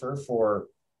aquifer for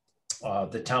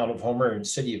the town of Homer and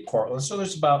city of Cortland. So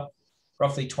there's about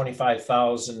roughly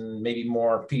 25,000, maybe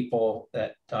more people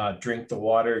that drink the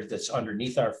water that's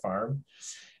underneath our farm.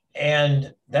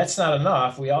 And that's not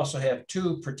enough. We also have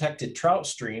 2 protected trout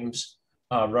streams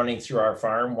running through our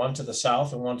farm, one to the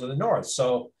south and one to the north.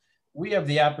 So we have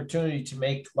the opportunity to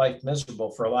make life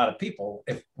miserable for a lot of people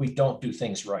if we don't do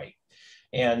things right.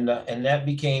 And that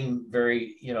became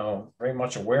very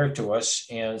much aware to us.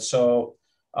 And so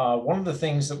one of the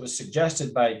things that was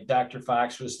suggested by Dr.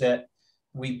 Fox was that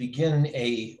we begin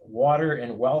a water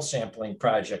and well sampling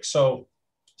project. So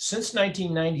since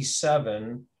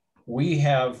 1997, we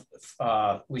have,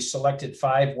 we selected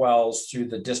 5 wells through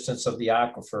the distance of the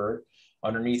aquifer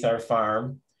underneath our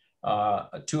farm.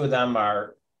 2 of them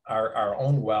are our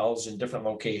own wells in different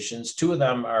locations. 2 of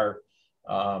them are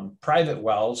private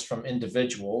wells from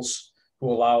individuals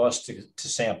who allow us to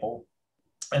sample.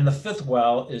 And the 5th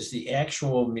well is the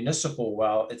actual municipal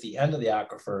well at the end of the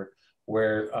aquifer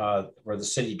where the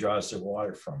city draws their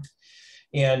water from.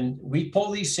 And we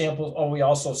pull these samples. Oh, we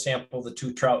also sample the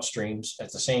 2 trout streams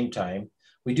at the same time.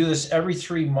 We do this every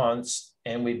 3 months,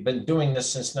 and we've been doing this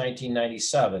since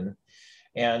 1997.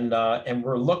 And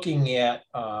we're looking at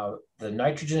the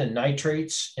nitrogen and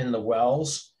nitrates in the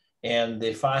wells and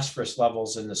the phosphorus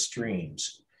levels in the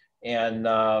streams. And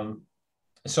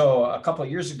so a couple of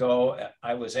years ago,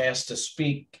 I was asked to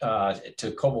speak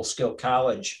to Cobleskill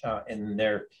College in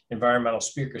their environmental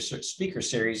speaker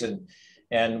series,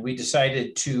 and we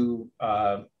decided to.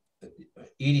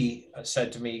 Edie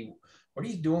said to me, "What are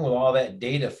you doing with all that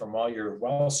data from all your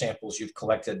well samples you've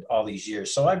collected all these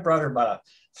years?" So I brought her about a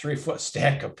 3-foot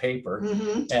stack of paper,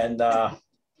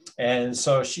 and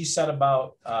so she set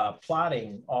about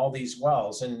plotting all these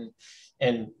wells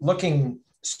and looking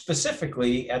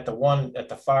specifically at the one at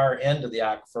the far end of the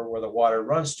aquifer where the water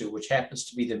runs to, which happens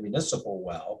to be the municipal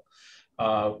well.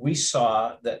 We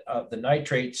saw that the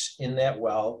nitrates in that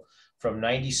well from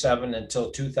 97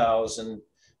 until 2000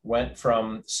 went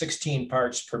from 16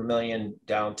 parts per million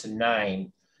down to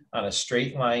 9 on a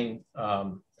straight line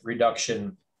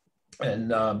reduction.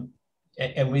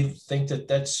 And we think that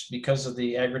that's because of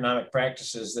the agronomic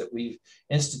practices that we've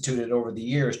instituted over the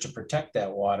years to protect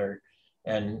that water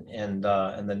and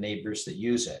the neighbors that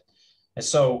use it. And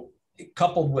so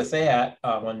coupled with that,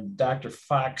 when Dr.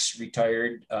 Fox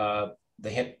retired,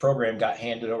 the program got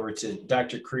handed over to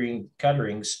Dr. Corrine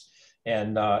Cutterings,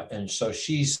 and so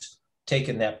she's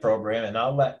taken that program, and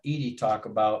I'll let Edie talk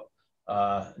about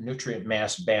nutrient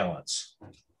mass balance.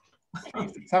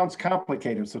 It sounds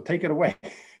complicated, so take it away.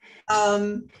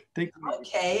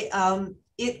 Okay.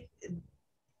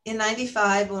 In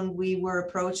 95, when we were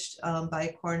approached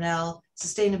by Cornell,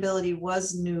 sustainability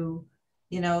was new,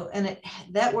 and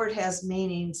that word has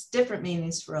meanings, different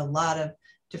meanings for a lot of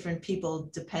different people,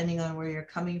 depending on where you're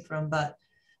coming from. But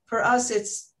for us,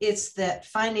 it's that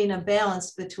finding a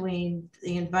balance between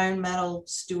the environmental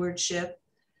stewardship,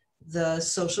 the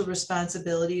social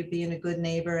responsibility of being a good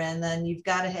neighbor, and then you've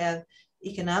got to have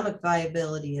economic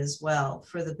viability as well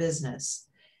for the business.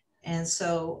 And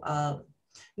so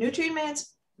nutrient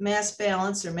mass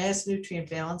balance or mass nutrient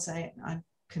balance, I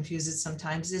confuse it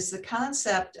sometimes, is the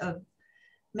concept of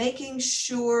making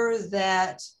sure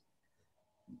that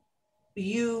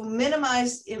you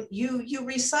minimize, you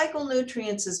recycle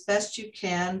nutrients as best you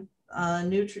can,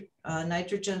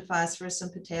 nitrogen, phosphorus,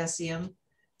 and potassium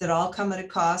that all come at a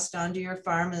cost onto your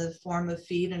farm in the form of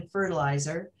feed and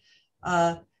fertilizer.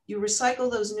 You recycle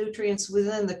those nutrients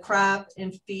within the crop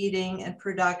and feeding and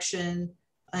production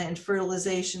and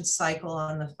fertilization cycle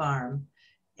on the farm.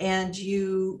 And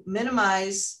you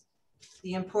minimize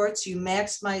the imports, you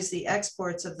maximize the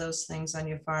exports of those things on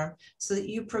your farm so that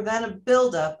you prevent a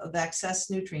buildup of excess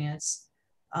nutrients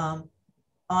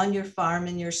on your farm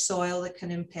and your soil that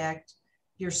can impact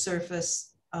your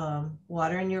surface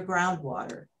water and your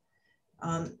groundwater.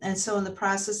 And so in the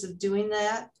process of doing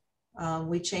that,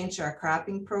 we changed our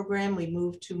cropping program. We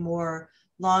moved to more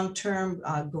long-term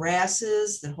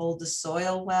grasses that hold the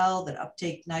soil well, that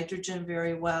uptake nitrogen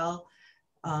very well,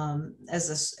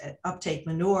 as uptake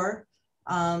manure,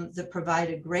 that provide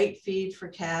a great feed for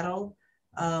cattle,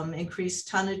 increased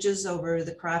tonnages over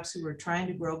the crops we were trying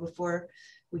to grow before.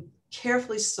 We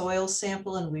carefully soil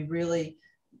sample, and we really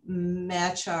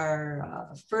match our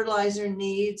fertilizer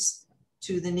needs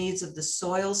to the needs of the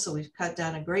soil. So we've cut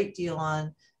down a great deal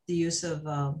on the use of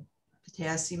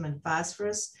potassium and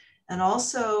phosphorus. And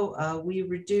also we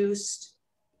reduced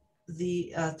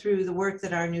through the work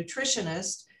that our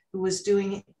nutritionist, who was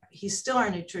doing, he's still our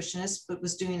nutritionist, but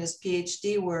was doing his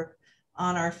PhD work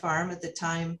on our farm at the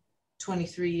time,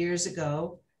 23 years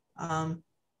ago,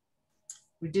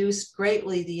 reduced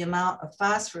greatly the amount of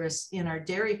phosphorus in our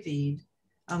dairy feed,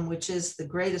 which is the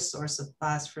greatest source of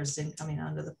phosphorus incoming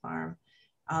onto the farm.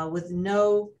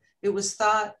 It was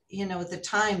thought, at the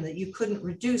time that you couldn't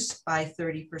reduce by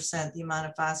 30% the amount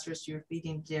of phosphorus you were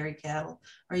feeding dairy cattle,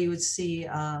 or you would see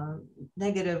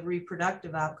negative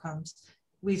reproductive outcomes.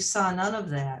 We saw none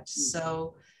of that.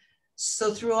 So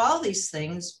through all these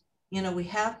things, we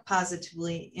have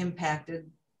positively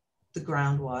impacted the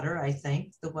groundwater, I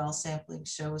think. The well sampling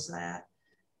shows that.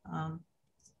 And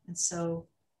so,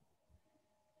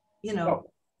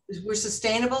 we're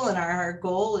sustainable, and our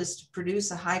goal is to produce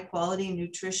a high quality,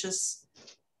 nutritious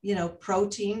you know,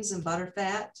 proteins and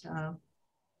butterfat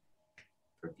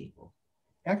for people.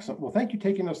 Excellent. Well, thank you for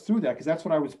taking us through that, because that's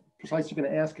what I was precisely going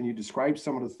to ask. Can you describe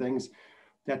some of the things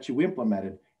that you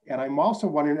implemented? And I'm also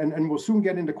wondering, and we'll soon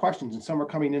get into questions, and some are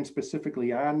coming in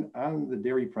specifically on the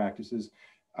dairy practices.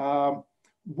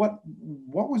 What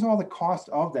was all the cost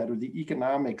of that, or the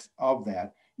economics of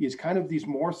that? Is kind of these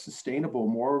more sustainable,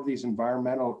 more of these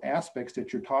environmental aspects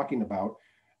that you're talking about.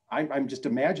 I'm just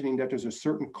imagining that there's a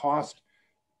certain cost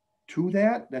to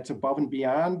that that's above and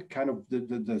beyond kind of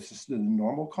the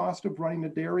normal cost of running a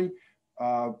dairy.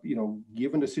 You know,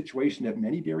 given the situation that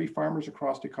many dairy farmers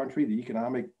across the country, the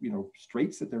economic, you know,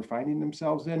 straits that they're finding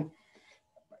themselves in,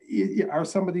 are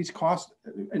some of these costs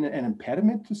an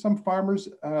impediment to some farmers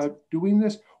doing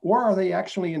this, or are they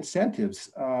actually incentives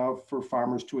for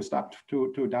farmers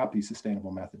to adopt these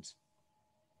sustainable methods?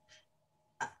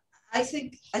 I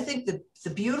think the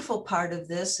beautiful part of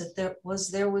this that there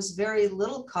was very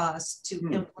little cost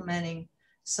to implementing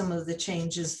some of the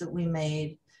changes that we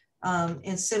made,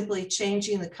 and simply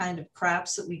changing the kind of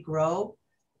crops that we grow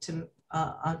to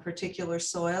on particular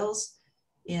soils.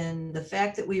 In the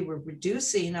fact that we were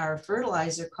reducing our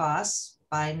fertilizer costs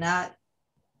by not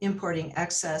importing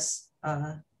excess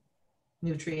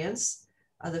nutrients,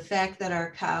 the fact that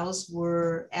our cows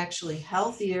were actually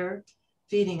healthier,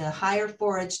 feeding a higher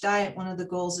forage diet. One of the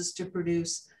goals is to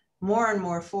produce more and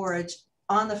more forage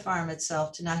on the farm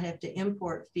itself, to not have to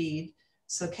import feed.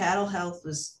 So cattle health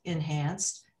was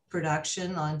enhanced,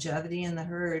 production, longevity in the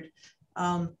herd.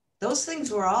 Those things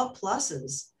were all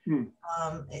pluses.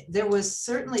 There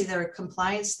are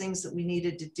compliance things that we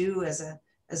needed to do as a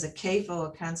CAFO,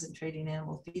 a concentrating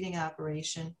animal feeding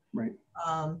operation, right?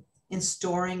 In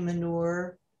storing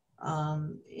manure,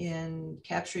 in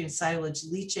capturing silage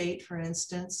leachate, for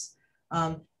instance,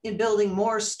 in building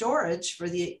more storage for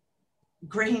the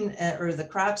grain or the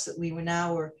crops that we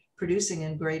were producing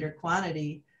in greater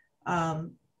quantity.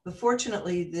 But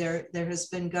fortunately, there has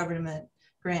been government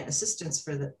grant assistance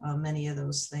for many of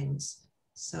those things.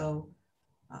 So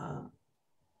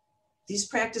these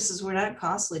practices were not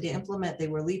costly to implement. They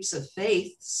were leaps of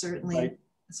faith, certainly, right,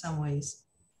 in some ways.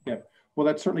 Yeah, well,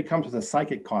 that certainly comes with a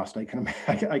psychic cost. I can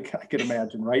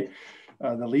imagine, right?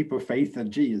 The leap of faith that,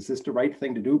 gee, is this the right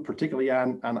thing to do, particularly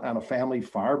on a family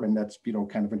farm, and that's, you know,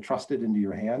 kind of entrusted into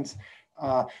your hands.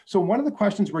 So one of the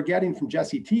questions we're getting from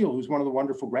Jesse Teal, who's one of the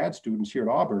wonderful grad students here at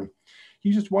Auburn,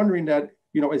 he's just wondering that,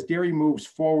 you know, as dairy moves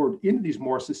forward into these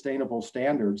more sustainable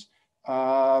standards,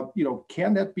 you know,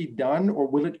 can that be done, or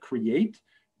will it create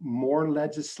more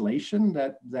legislation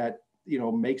that you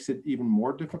know, makes it even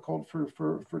more difficult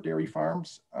for dairy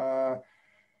farms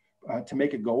to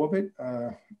make a go of it?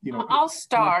 You know, I'll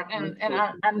start, and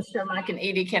I'm sure Mike and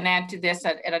Edie can add to this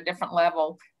at a different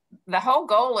level. The whole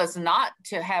goal is not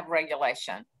to have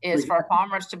regulation, is for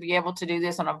farmers to be able to do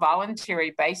this on a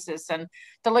voluntary basis and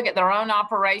to look at their own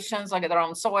operations, look at their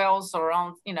own soils, their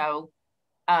own, you know,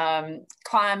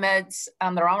 climates,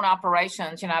 their own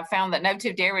operations. You know, I've found that no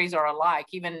two dairies are alike.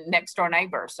 Even next door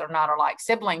neighbors are not alike.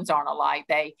 Siblings aren't alike.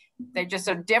 They just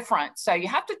are different. So you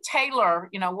have to tailor,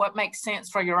 you know, what makes sense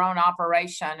for your own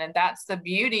operation. And that's the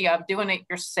beauty of doing it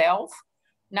yourself,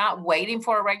 not waiting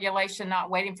for a regulation, not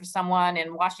waiting for someone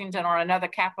in Washington or another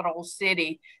capital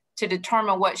city to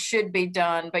determine what should be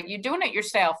done, but you're doing it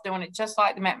yourself, doing it just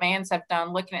like the McMahons have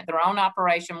done, looking at their own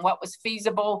operation, what was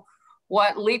feasible,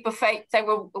 what leap of faith they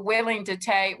were willing to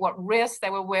take, what risks they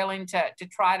were willing to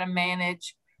try to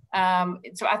manage.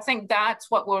 So I think that's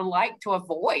what we'd like to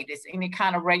avoid, is any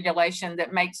kind of regulation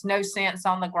that makes no sense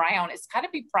on the ground. It's got to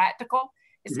be practical.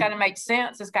 It's got to make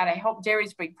sense. It's got to help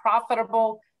dairies be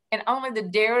profitable. And only the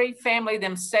dairy family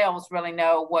themselves really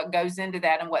know what goes into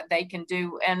that and what they can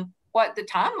do and what the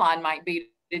timeline might be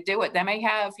to do it. They may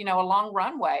have, you know, a long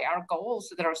runway. Our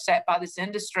goals that are set by this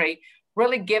industry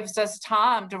really gives us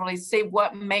time to really see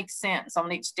what makes sense on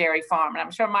each dairy farm. And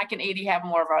I'm sure Mike and Edie have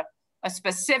more of a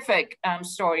specific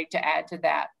story to add to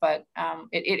that, but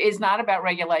it is not about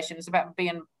regulation. It's about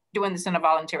doing this in a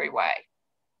voluntary way.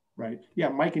 Right. Yeah,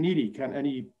 Mike and Edie,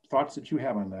 any thoughts that you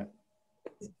have on that?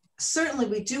 Certainly,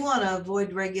 we do want to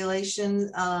avoid regulation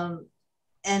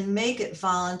and make it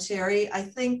voluntary. I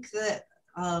think that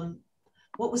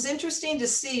what was interesting to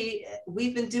see,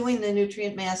 we've been doing the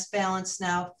nutrient mass balance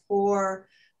now for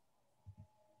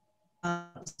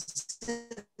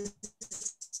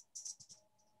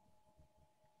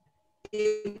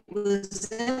it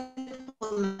was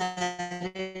implemented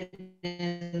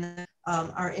in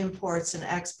our imports and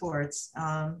exports.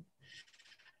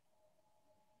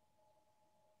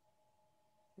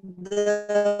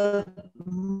 The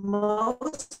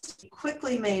most quickly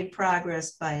quickly made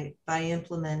progress by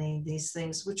implementing these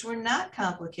things, which were not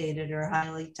complicated or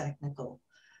highly technical.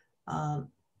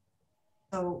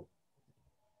 So,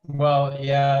 well,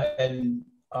 yeah, and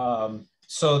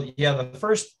so yeah, the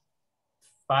first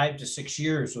 5 to 6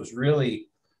 years was really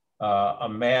a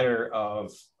matter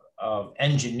of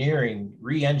engineering,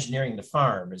 re-engineering the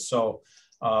farm. And so,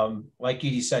 like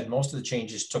Edie said, most of the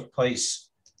changes took place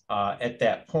at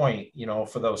that point, you know,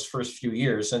 for those first few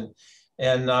years. And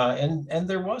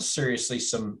there was seriously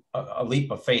a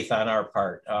leap of faith on our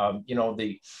part. You know,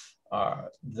 the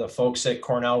folks at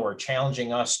Cornell were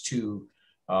challenging us to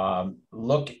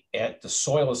look at the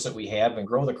soils that we have and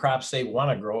grow the crops they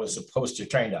want to grow, as opposed to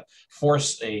trying to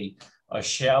force a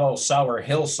shallow, sour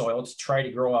hill soil to try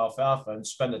to grow alfalfa and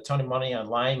spend a ton of money on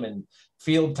lime and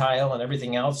field tile and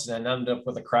everything else, and then end up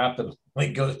with a crop that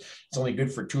it's only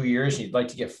good for 2 years, and you'd like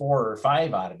to get 4 or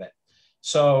 5 out of it.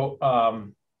 So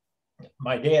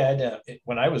my dad,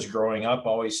 when I was growing up,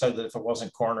 always said that if it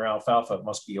wasn't corn or alfalfa, it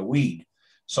must be a weed.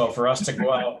 So for us to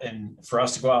go out and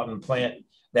plant,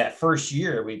 that first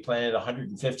year, we planted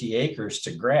 150 acres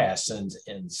to grass,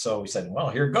 and so we said, well,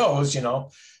 here goes, you know.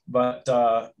 But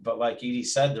like Edie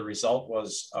said, the result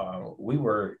was we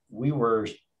were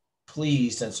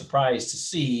pleased and surprised to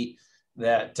see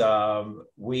that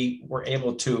we were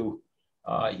able to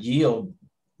yield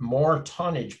more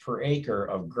tonnage per acre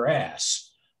of grass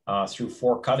through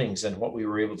 4 cuttings than what we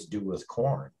were able to do with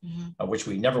corn, which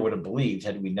we never would have believed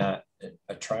had we not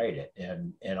tried it.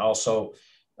 And also,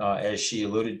 as she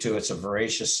alluded to, it's a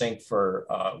voracious sink for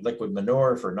liquid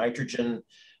manure, for nitrogen.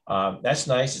 That's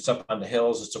nice. It's up on the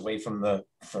hills. It's away from the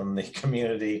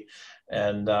community,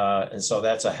 and so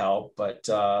that's a help. But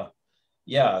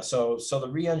yeah, so the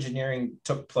re-engineering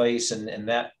took place, and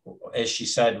that, as she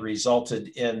said, resulted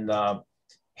in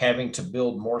having to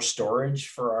build more storage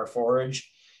for our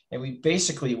forage, and we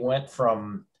basically went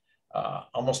from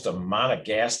almost a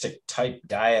monogastric type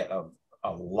diet of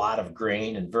a lot of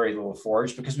grain and very little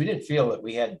forage, because we didn't feel that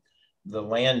we had the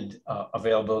land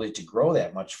availability to grow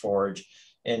that much forage.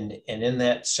 And in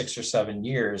that 6 or 7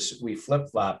 years, we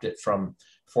flip-flopped it from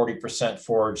 40%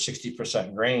 forage,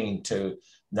 60% grain, to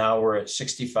now we're at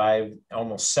 65,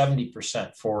 almost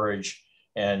 70% forage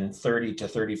and 30 to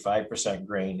 35%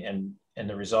 grain. And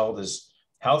the result is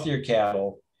healthier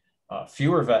cattle,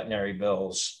 fewer veterinary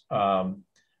bills, a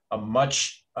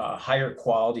much higher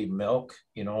quality milk,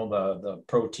 you know, the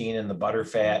protein and the butter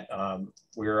fat.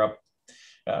 We're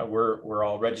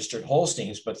all registered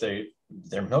Holsteins, but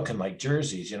they're milking like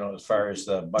jerseys, you know, as far as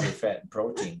the butter fat and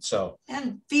protein. So,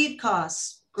 and feed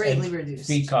costs greatly reduced.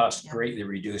 Feed costs greatly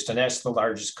reduced, and that's the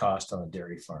largest cost on a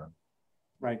dairy farm.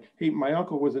 Right. Hey, my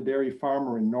uncle was a dairy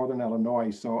farmer in Northern Illinois,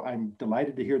 so I'm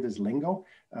delighted to hear this lingo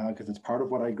because it's part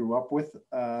of what I grew up with.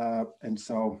 And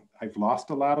so I've lost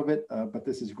a lot of it, but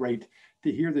this is great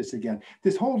to hear this again.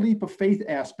 This whole leap of faith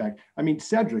aspect, I mean,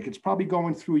 Cedric, it's probably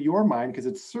going through your mind because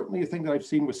it's certainly a thing that I've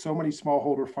seen with so many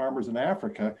smallholder farmers in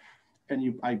Africa.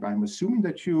 And I'm assuming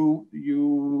that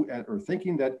you are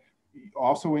thinking that you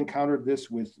also encountered this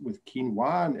with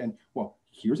quinoa and well,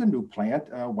 here's a new plant.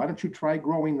 Why don't you try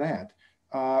growing that?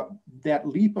 That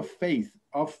leap of faith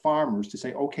of farmers to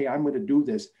say, okay, I'm going to do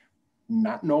this,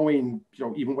 not knowing, you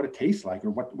know, even what it tastes like or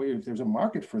what, if there's a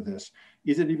market for this,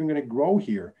 is it even going to grow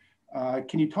here?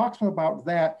 Can you talk some about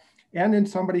that? And then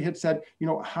somebody had said, you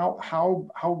know,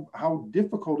 how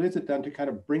difficult is it then to kind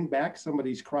of bring back some of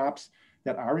these crops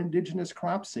that are indigenous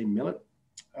crops, say millet,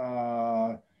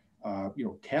 you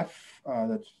know, teff,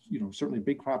 that's, you know, certainly a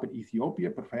big crop in Ethiopia,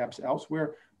 but perhaps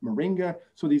elsewhere, moringa.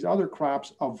 So these other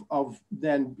crops of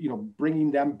then, you know, bringing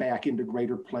them back into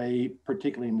greater play,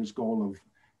 particularly in this goal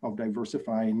of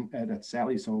diversifying, that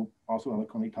Sally so also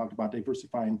eloquently talked about,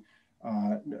 diversifying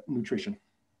nutrition.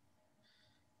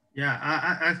 Yeah,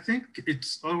 I think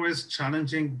it's always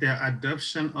challenging. The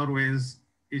adoption always,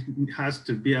 it has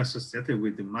to be associated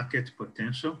with the market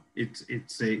potential.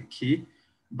 It's a key.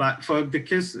 But for the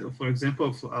case, for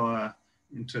example, for our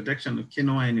introduction of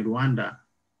quinoa in Rwanda,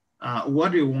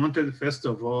 what we wanted, first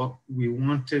of all, we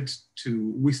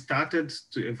started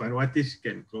to evaluate if it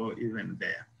can grow even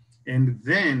there. And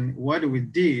then what we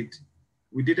did,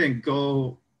 we didn't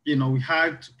go, you know, we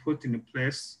had to put in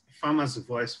place farmers'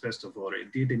 voice, first of all.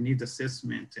 It did a need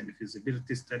assessment and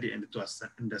feasibility study and to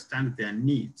understand their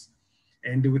needs.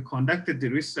 And we conducted the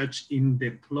research in the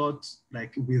plot,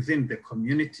 like within the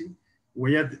community,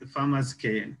 where the farmers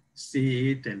can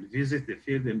see it and visit the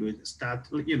field, and we start,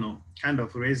 you know, kind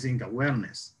of raising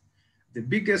awareness. The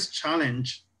biggest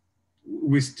challenge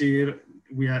the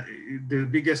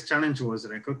biggest challenge was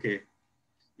like, okay,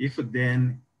 if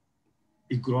then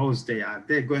it grows there, are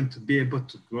they going to be able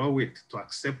to grow it, to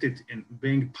accept it and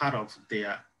being part of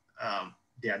their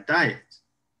diet?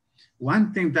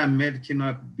 One thing that made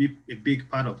quinoa be a big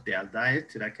part of their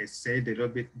diet, like I said a little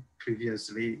bit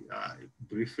previously,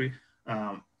 briefly,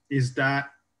 is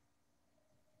that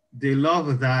they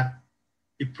love that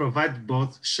it provides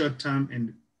both short-term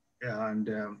and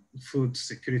food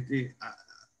security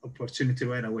opportunity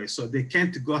right away. So they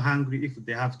can't go hungry if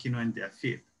they have quinoa in their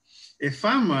field. A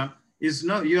farmer is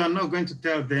not, you are not going to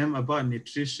tell them about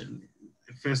nutrition.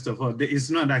 First of all, it's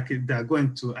not like they're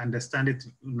going to understand it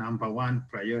number one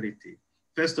priority.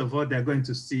 First of all, they're going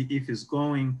to see if it's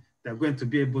going, they're going to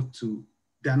be able to,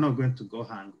 they're not going to go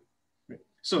hungry. Right.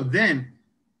 So then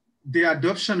the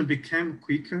adoption became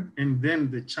quicker, and then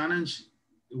the challenge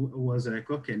was like,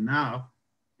 okay, now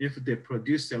if they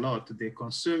produce a lot, they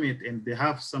consume it and they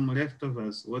have some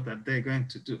leftovers, what are they going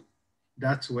to do?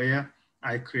 That's where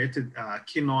I created a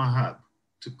Quinoa Hub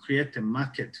to create a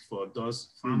market for those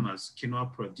farmers,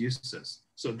 quinoa producers.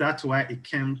 So that's why it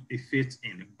fits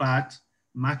in. But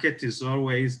market is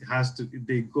always,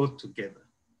 they go together.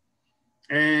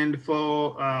 And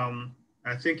for,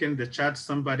 I think in the chat,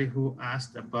 somebody who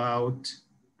asked about,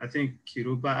 I think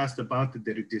Kiruba asked about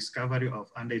the rediscovery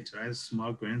of underutilized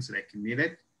small grains like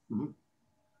millet. Mm-hmm.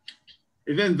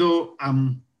 Even though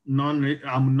I'm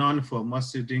known for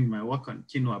mostly doing my work on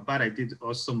quinoa, but I did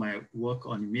also my work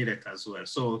on millet as well.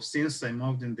 So since I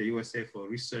moved in the USA for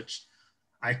research,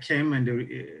 I came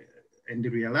and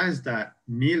realized that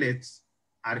millets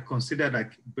are considered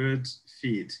like birds'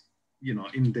 feed, you know,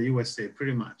 in the USA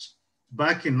pretty much.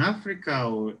 Back in Africa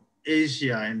or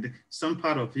Asia and some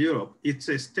part of Europe, it's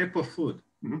a staple food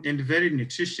and very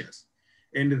nutritious.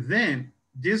 And then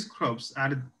these crops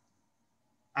are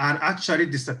actually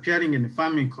disappearing in the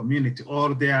farming community,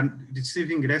 or they are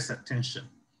receiving less attention.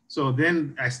 So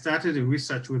then I started a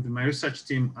research with my research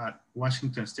team at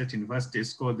Washington State University.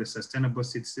 It's called the Sustainable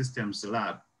Seed Systems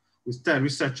Lab. We started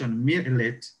research on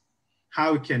millet,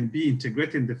 how it can be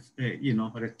integrated in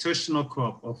the rotational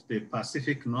crop of the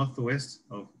Pacific Northwest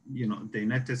of the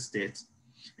United States.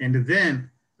 And then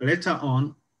later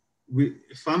on,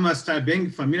 farmers start being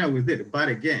familiar with it. But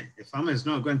again, a farmer is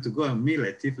not going to go on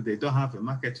millet if they don't have a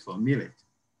market for millet.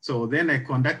 So then I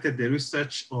conducted the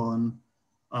research on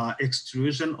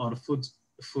extrusion or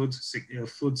food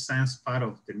science part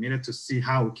of the millet to see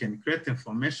how we can create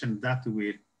information that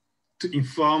will to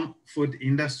inform food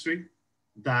industry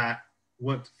that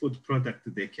what food product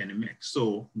they can make.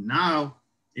 So now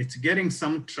it's getting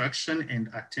some traction and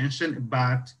attention,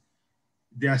 but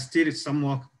there are still some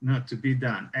work not to be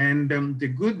done. And the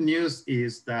good news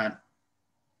is that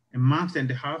a month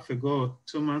and a half ago,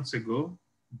 2 months ago,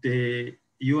 the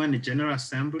UN General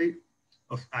Assembly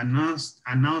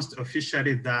announced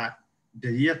officially that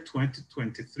the year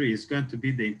 2023 is going to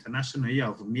be the International Year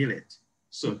of Millet.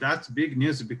 So that's big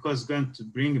news because it's going to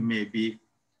bring maybe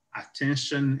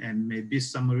attention and maybe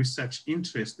some research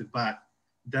interest, but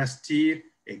there's still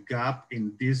a gap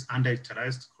in these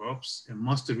underutilized crops, and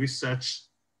most research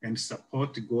and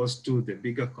support goes to the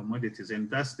bigger commodities. And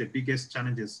that's the biggest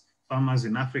challenges farmers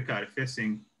in Africa are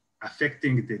facing,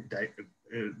 affecting the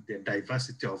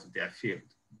diversity of their field.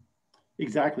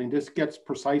 Exactly, and this gets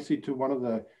precisely to one of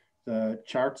the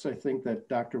charts I think that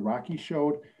Dr. Rocky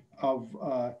showed of,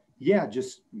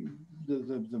 just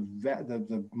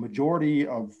the majority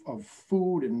of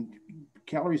food and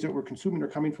calories that we're consuming are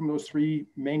coming from those three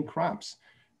main crops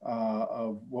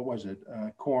of, what was it,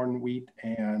 corn, wheat,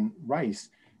 and rice.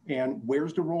 And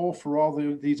where's the role for all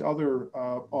these other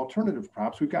alternative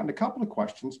crops? We've gotten a couple of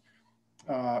questions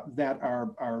that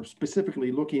are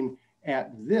specifically looking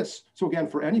at this. So again,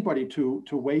 for anybody to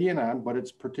weigh in on, but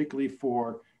it's particularly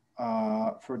for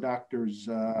Doctors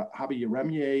Habi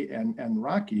Yeremye and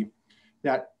Rocky,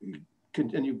 that,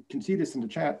 and you can see this in the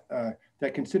chat,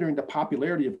 that considering the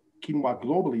popularity of quinoa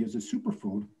globally as a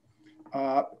superfood,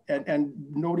 and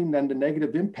noting then the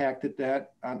negative impact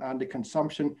that on the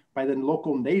consumption by the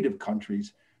local native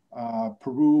countries,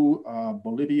 Peru,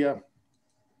 Bolivia,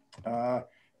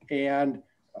 and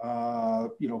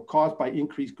caused by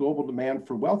increased global demand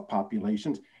for wealth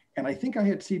populations. And I think I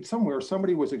had seen somewhere,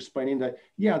 somebody was explaining that,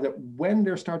 that when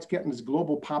there starts getting this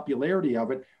global popularity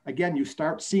of it, again, you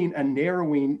start seeing a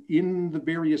narrowing in the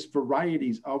various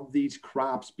varieties of these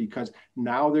crops, because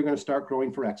now they're going to start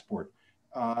growing for export.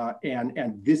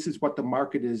 And this is what the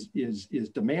market is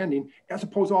demanding, as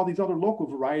opposed to all these other local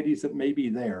varieties that may be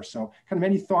there. So kind of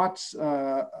any thoughts?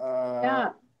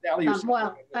 Well,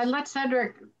 I let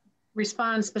Cedric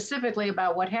respond specifically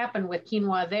about what happened with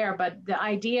quinoa there, but the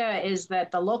idea is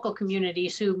that the local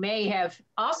communities who may have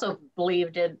also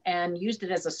believed it and used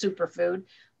it as a superfood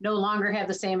no longer have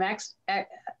the same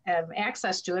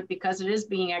access to it because it is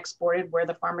being exported where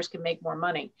the farmers can make more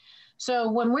money.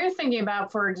 So when we're thinking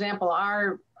about, for example,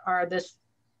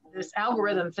 this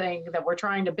algorithm thing that we're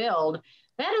trying to build,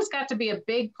 that has got to be a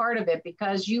big part of it,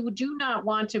 because you do not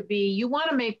want to be, you want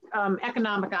to make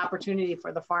economic opportunity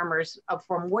for the farmers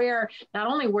from where, not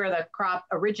only where the crop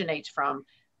originates from,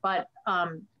 but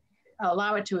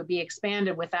allow it to be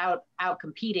expanded without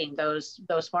out-competing those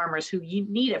farmers who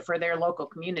need it for their local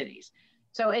communities.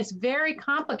 So it's very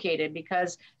complicated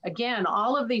because, again,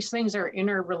 all of these things are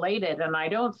interrelated. And I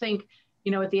don't think,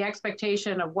 you know, with the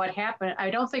expectation of what happened, I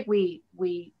don't think we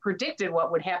predicted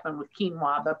what would happen with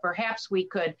quinoa, but perhaps we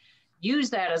could use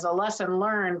that as a lesson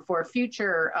learned for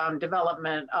future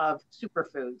development of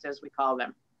superfoods, as we call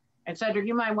them. And Cedric,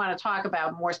 you might want to talk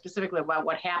about more specifically about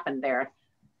what happened there.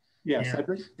 Yeah,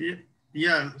 Cedric?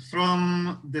 Yeah,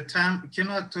 from the time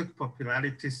quinoa took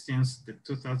popularity since the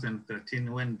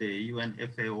 2013, when the UN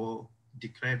FAO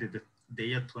declared the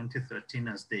year 2013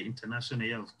 as the International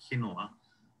Year of Quinoa.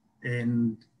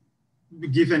 And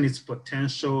given its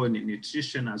potential in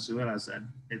nutrition as well as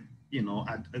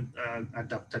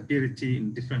adaptability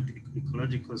in different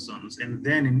ecological zones, and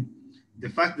then the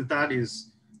fact that that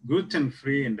is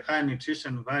gluten-free and high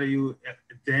nutrition value,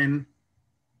 then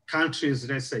countries,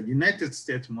 let's say United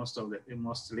States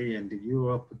mostly, and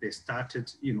Europe, they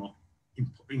started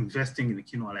investing in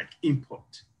quinoa like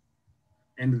import,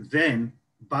 and then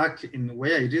back in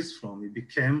where it is from, it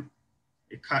became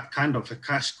a kind of a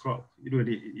cash crop,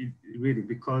 really,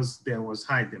 because there was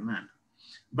high demand.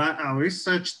 But our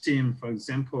research team, for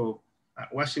example,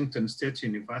 at Washington State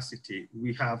University,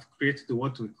 we have created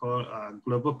what we call a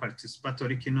Global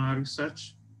Participatory Quinoa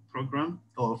Research Program,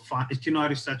 or Quinoa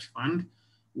Research Fund,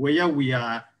 where we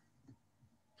are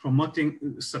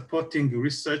supporting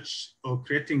research or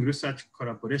creating research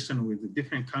collaboration with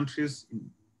different countries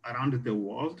around the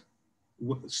world.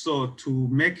 So to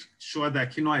make sure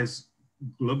that quinoa is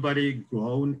globally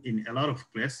grown in a lot of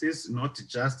places, not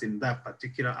just in that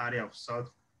particular area of South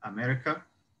America.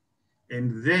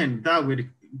 And then that will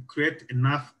create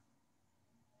enough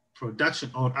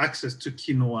production or access to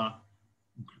quinoa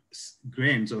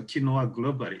grains or quinoa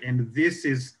globally. And this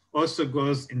is also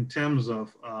goes in terms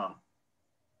of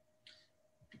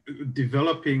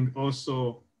developing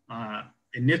also a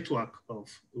network of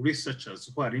researchers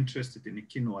who are interested in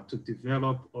quinoa to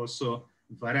develop also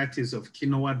varieties of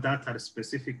quinoa that are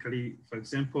specifically, for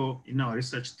example, in our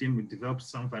research team, we developed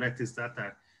some varieties that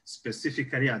are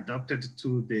specifically adapted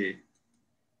to the,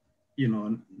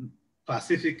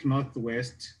 Pacific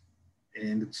Northwest.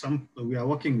 And we are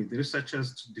working with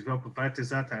researchers to develop varieties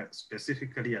that are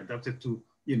specifically adapted to,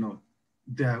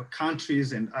 their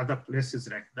countries and other places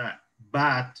like that.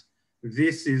 But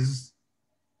this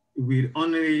will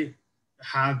only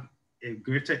have a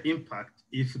greater impact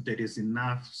if there is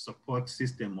enough support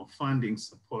system or funding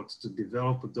support to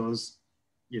develop those,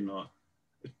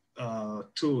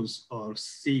 tools or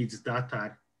seeds that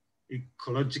are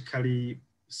ecologically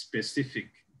specific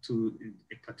to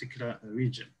a particular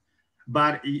region.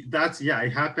 But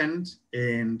it happened,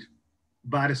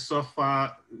 but so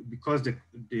far, because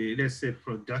the let's say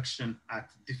production at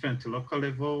different local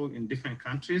level in different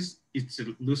countries, it's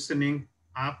loosening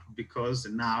up because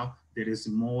now there is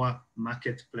more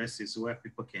marketplaces where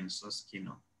people can source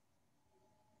quinoa.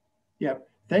 Yeah,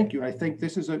 thank you. I think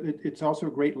this is it's also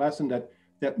a great lesson that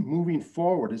moving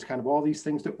forward is kind of all these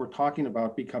things that we're talking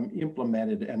about become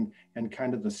implemented, and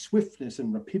kind of the swiftness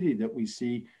and rapidity that we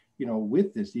see,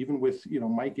 with this, even with,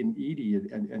 Mike and Edie,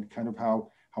 and kind of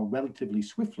how relatively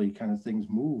swiftly kind of things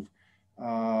move,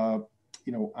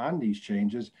 on these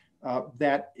changes,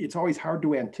 that it's always hard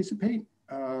to anticipate,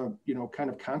 kind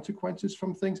of consequences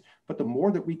from things, but the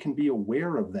more that we can be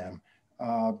aware of them,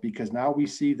 because now we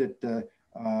see that,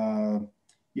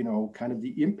 kind of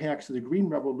the impacts of the Green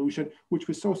Revolution, which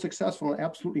was so successful and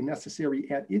absolutely necessary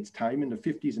at its time in the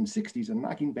 50s and 60s, and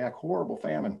knocking back horrible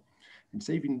famine and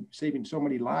saving so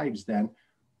many lives then.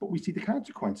 But we see the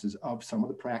consequences of some of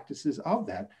the practices of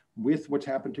that with what's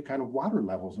happened to kind of water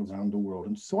levels around the world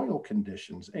and soil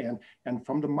conditions, and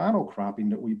from the monocropping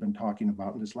that we've been talking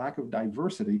about, and this lack of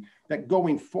diversity, that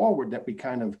going forward that we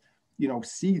kind of,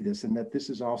 see this, and that this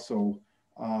is also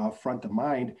front of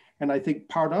mind. And I think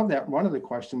part of that, one of the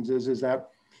questions is that,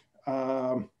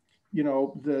 the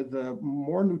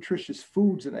more nutritious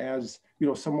foods, and as,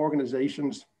 some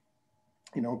organizations,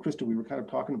 Krista, we were kind of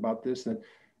talking about this, that,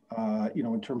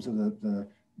 in terms of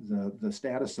the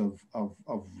status of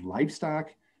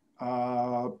livestock,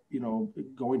 you know,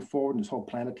 going forward in this whole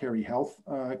planetary health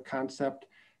concept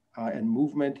and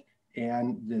movement,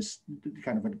 and this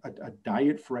kind of a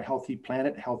diet for a healthy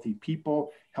planet, healthy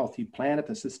people, healthy planet,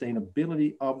 the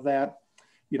sustainability of that.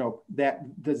 You know, that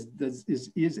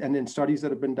is and in studies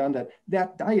that have been done,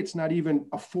 that diet's not even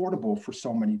affordable for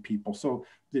so many people. So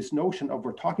this notion of,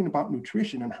 we're talking about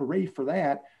nutrition and hooray for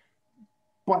that,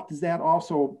 but does that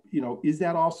also, you know, is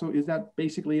that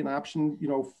basically an option, you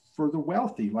know, for the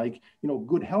wealthy, like, you know,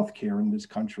 good health care in this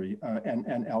country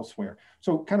and elsewhere?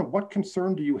 So kind of what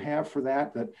concern do you have for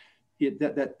that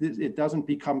it doesn't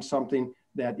become something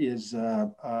that is,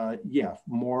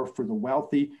 more for the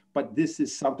wealthy, but this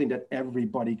is something that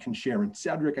everybody can share. And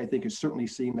Cedric, I think, is certainly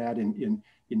seeing that in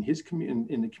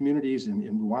the communities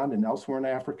in Rwanda and elsewhere in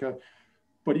Africa.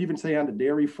 But even say on the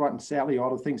dairy front, and Sally,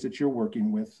 all the things that you're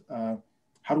working with,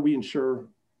 how do we ensure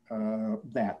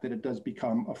that it does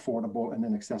become affordable and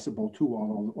then accessible to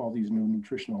all these new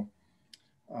nutritional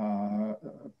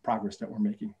progress that we're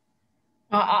making?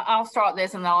 I'll start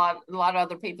this, and a lot of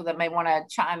other people that may want to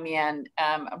chime in.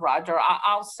 Roger,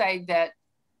 I'll say that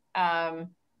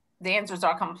the answers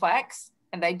are complex,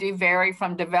 and they do vary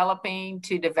from developing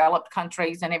to developed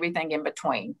countries and everything in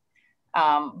between.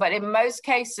 But in most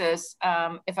cases,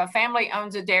 if a family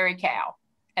owns a dairy cow,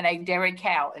 and a dairy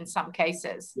cow in some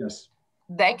cases, yes,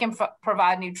 they can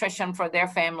provide nutrition for their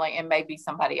family and maybe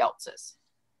somebody else's.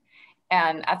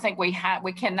 And I think we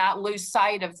cannot lose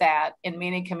sight of that in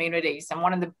many communities. And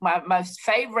one of my most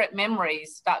favorite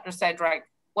memories, Dr. Cedric,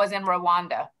 was in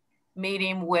Rwanda,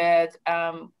 meeting with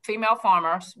female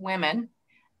farmers, women,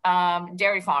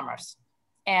 dairy farmers,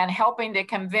 and helping to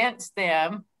convince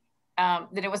them that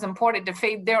it was important to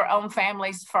feed their own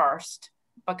families first,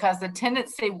 because the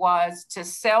tendency was to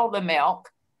sell the milk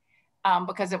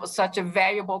because it was such a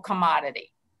valuable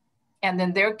commodity. And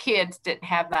then their kids didn't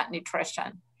have that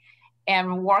nutrition.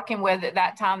 And working with, at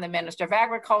that time, the Minister of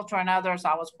Agriculture and others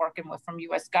I was working with from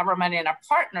U.S. government in a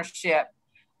partnership,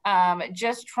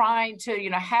 just trying to,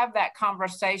 you know, have that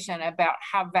conversation about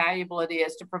how valuable it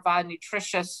is to provide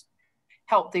nutritious,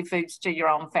 healthy foods to your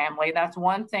own family. That's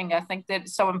one thing I think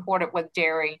that's so important with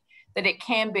dairy, that it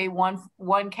can be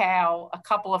one cow, a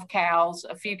couple of cows,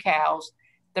 a few cows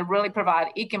that really provide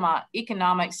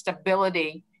economic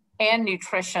stability and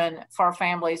nutrition for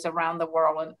families around the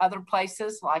world. And other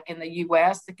places, like in the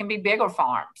US, it can be bigger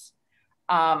farms,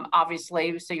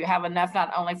 obviously. So you have enough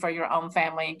not only for your own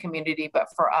family and community, but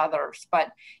for others.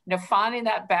 But, you know, finding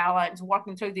that balance,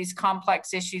 working through these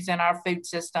complex issues in our food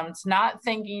systems, not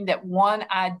thinking that one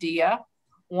idea,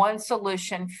 one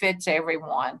solution fits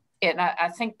everyone. And I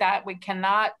think that we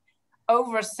cannot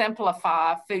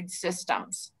oversimplify food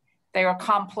systems. They are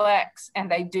complex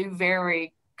and they do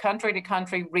vary country to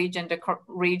country, region to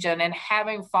region, and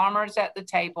having farmers at the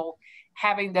table,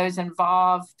 having those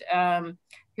involved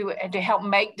who to help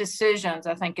make decisions,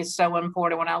 I think is so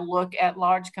important. When I look at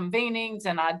large convenings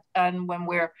and when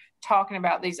we're talking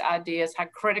about these ideas, how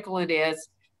critical it is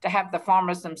to have the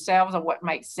farmers themselves and what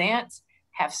makes sense,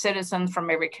 have citizens from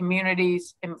every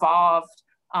communities involved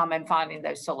in finding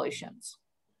those solutions.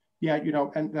 Yeah, you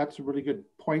know, and that's a really good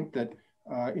point that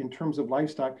in terms of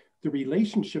livestock, the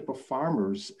relationship of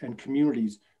farmers and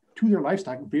communities to their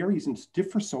livestock varies and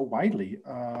differs so widely,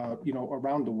 you know,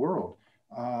 around the world.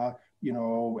 You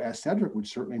know, as Cedric would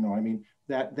certainly know, I mean,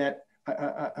 that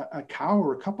a cow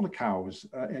or a couple of cows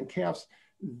and calves,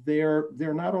 they're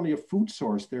not only a food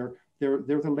source, they're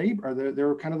the labor,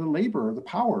 they're kind of the labor, the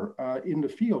power in the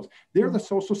fields. They're the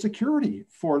social security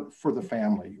for the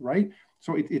family, right?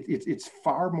 So it's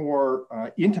far more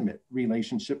intimate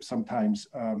relationship sometimes.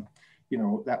 You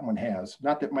know, that one has.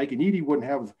 Not that Mike and Edie wouldn't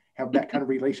have that kind of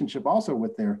relationship also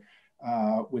with their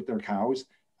cows,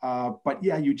 but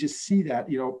yeah, you just see that,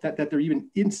 you know, that they're even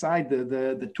inside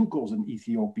the tukos in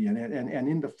Ethiopia and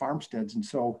in the farmsteads and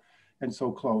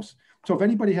so close. So if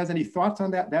anybody has any thoughts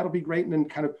on that, that'll be great. And then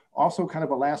kind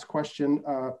of a last question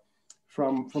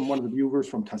from one of the viewers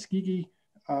from Tuskegee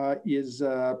is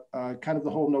kind of the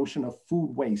whole notion of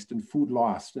food waste and food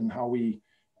loss and how we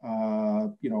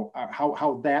you know,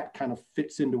 how that kind of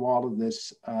fits into all of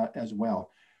this as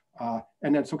well.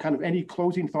 And then so kind of any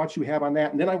closing thoughts you have on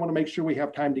that. And then I want to make sure we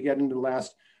have time to get into the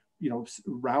last, you know,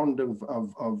 round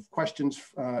of questions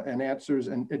and answers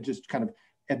and just kind of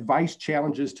advice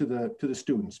challenges to the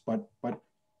students. But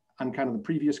on kind of the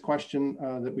previous question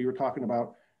that we were talking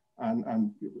about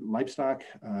on livestock,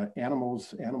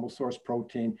 animals, animal source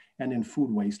protein, and then food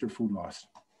waste or food loss.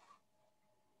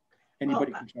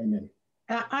 Anybody can chime in.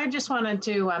 I just wanted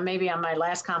to maybe on my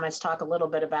last comments talk a little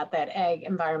bit about that ag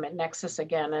environment nexus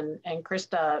again. And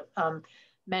Krista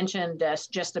mentioned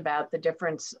just about the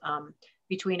difference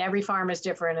between every farm is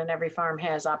different and every farm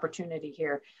has opportunity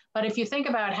here. But if you think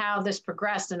about how this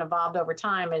progressed and evolved over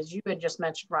time, as you had just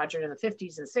mentioned, Roger, in the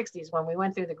 50s and 60s, when we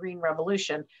went through the Green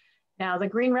Revolution. Now, the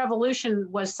Green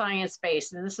Revolution was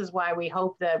science-based, and this is why we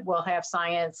hope that we'll have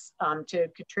science to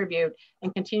contribute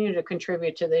and continue to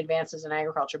contribute to the advances in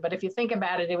agriculture. But if you think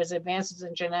about it, it was advances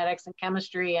in genetics and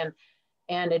chemistry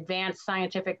and advanced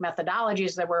scientific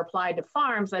methodologies that were applied to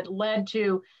farms that led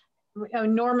to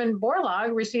Norman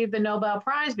Borlaug received the Nobel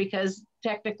Prize because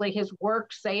technically his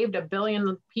work saved 1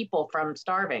 billion people from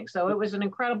starving. So it was an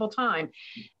incredible time.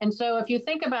 And so if you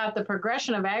think about the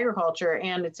progression of agriculture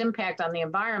and its impact on the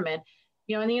environment,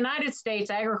 you know, in the United States,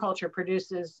 agriculture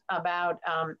produces about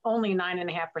only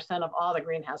 9.5% of all the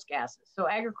greenhouse gases. So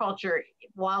agriculture,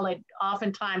 while it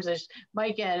oftentimes, as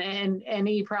Mike and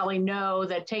he probably know,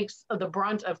 that takes the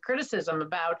brunt of criticism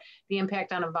about the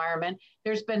impact on environment,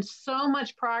 there's been so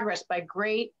much progress by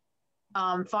great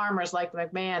farmers like the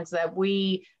McMahons that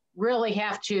we really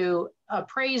have to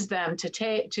praise them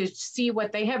to see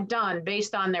what they have done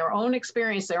based on their own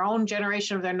experience, their own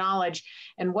generation of their knowledge,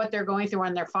 and what they're going through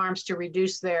on their farms to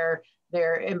reduce their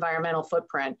environmental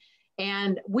footprint.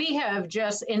 And we have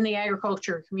just, in the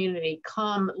agriculture community,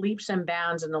 come leaps and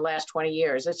bounds in the last 20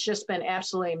 years. It's just been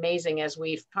absolutely amazing as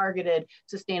we've targeted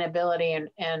sustainability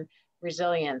and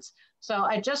resilience. So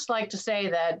I'd just like to say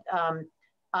that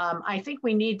I think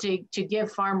we need to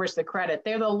give farmers the credit.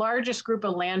 They're the largest group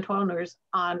of landowners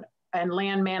and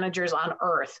land managers on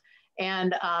earth.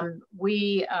 And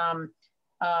we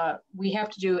have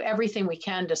to do everything we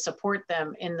can to support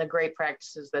them in the great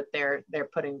practices that they're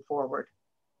putting forward.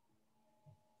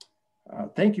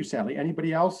 Thank you, Sally.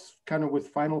 Anybody else kind of with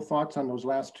final thoughts on those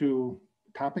last two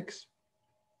topics?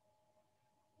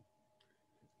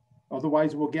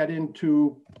 Otherwise, we'll get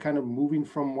into kind of moving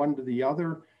from one to the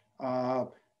other.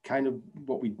 Kind of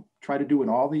what we try to do in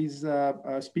all these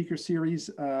speaker series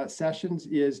sessions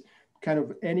is kind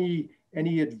of any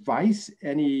advice,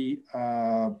 any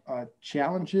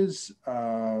challenges,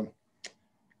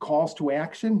 calls to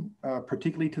action,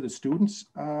 particularly to the students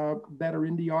that are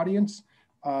in the audience.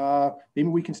 Maybe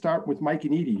we can start with Mike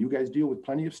and Edie. You guys deal with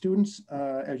plenty of students,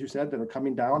 as you said, that are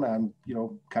coming down on, you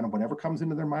know, kind of whatever comes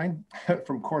into their mind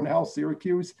from Cornell,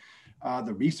 Syracuse,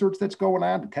 the research that's going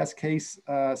on, the test case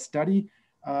study.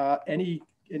 Any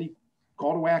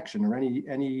call to action or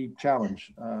any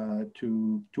challenge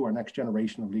to our next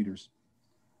generation of leaders?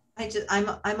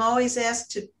 I'm always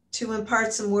asked to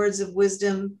impart some words of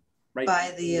wisdom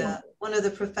by the one of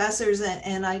the professors,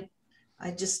 and I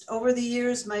just, over the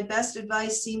years, my best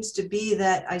advice seems to be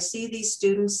that I see these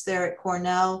students there at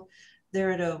Cornell. They're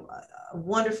at a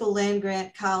wonderful land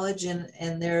grant college,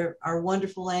 and there are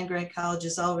wonderful land grant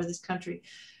colleges all over this country.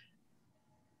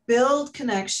 Build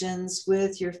connections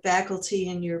with your faculty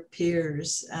and your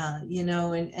peers, you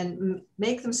know, and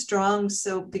make them strong,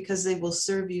 so because they will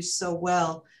serve you so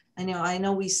well. I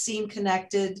know we seem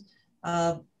connected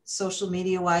social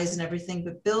media wise and everything,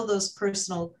 but build those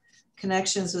personal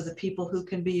connections with the people who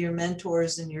can be your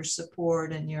mentors and your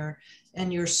support and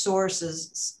your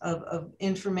sources of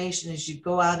information as you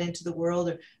go out into the world,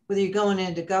 or whether you're going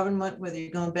into government, whether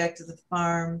you're going back to the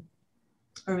farm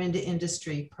or into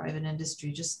industry, private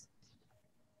industry. Just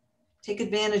take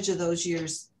advantage of those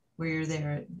years where you're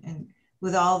there, and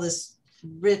with all this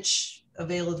rich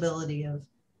availability of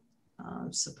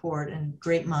support and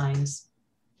great minds.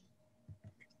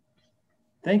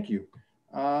 Thank you.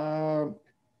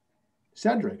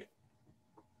 Cedric,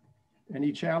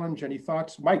 any challenge, any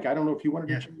thoughts? Mike, I don't know if you wanted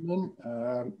to chime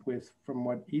in from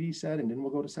what Edie said, and then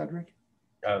we'll go to Cedric.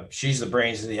 She's the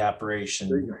brains of the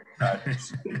operation.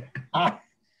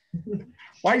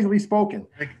 Wisely spoken.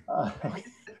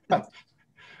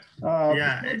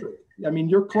 I mean,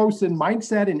 you're close in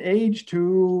mindset and age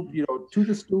to, you know, to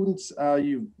the students.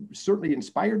 You certainly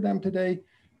inspired them today,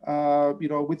 you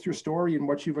know, with your story and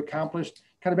what you've accomplished.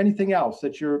 Kind of anything else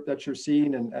that you're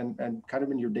seeing and kind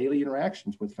of in your daily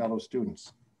interactions with fellow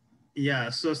students. Yeah.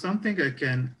 So something I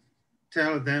can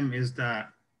tell them is that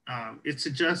it's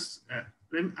just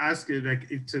let me ask you, like,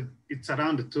 it's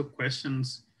around the two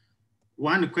questions.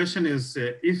 One question is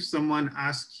if someone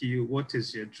asks you what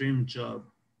is your dream job,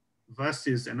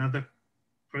 versus another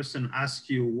person asks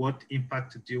you what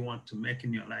impact do you want to make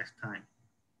in your lifetime.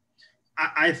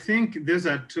 I think these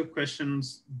are two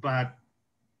questions, but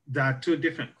there are two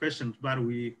different questions, but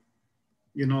we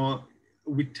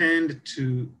tend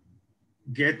to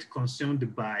get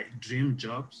consumed by dream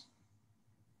jobs,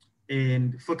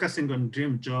 and focusing on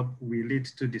dream job will lead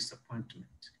to disappointment.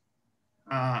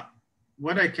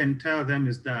 What I can tell them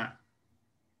is that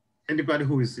anybody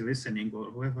who is listening or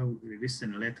whoever will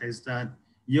listen later is that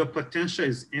your potential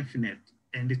is infinite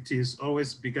and it is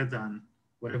always bigger than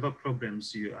whatever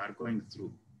problems you are going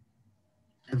through.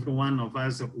 Every one of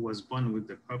us was born with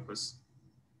a purpose.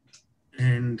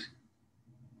 And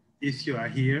if you are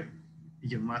here,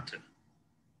 you matter.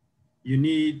 You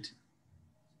need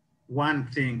one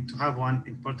thing, to have one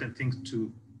important thing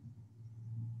to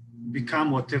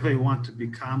become whatever you want to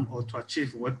become, or to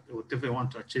achieve whatever you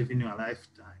want to achieve in your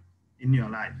lifetime, in your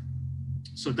life.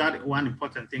 So that one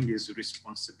important thing is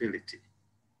responsibility.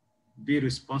 Be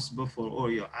responsible for all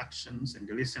your actions and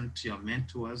listen to your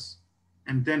mentors,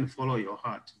 and then follow your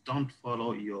heart. Don't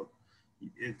follow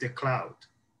the cloud,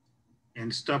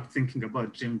 and stop thinking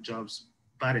about dream jobs,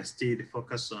 but instead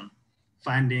focus on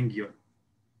finding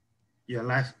your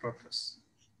life purpose,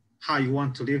 how you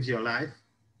want to live your life,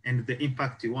 and the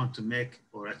impact you want to make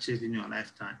or achieve in your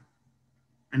lifetime.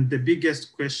 And the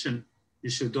biggest question you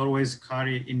should always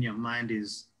carry in your mind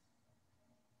is,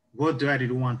 what do I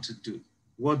really want to do?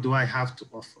 What do I have to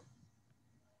offer?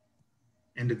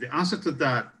 And the answer to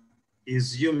that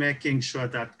is you making sure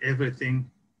that everything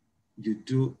you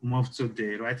do moves to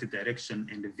the right direction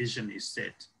and the vision is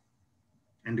set.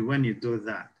 And when you do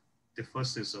that, the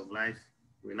forces of life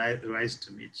will rise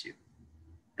to meet you.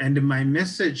 And my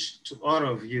message to all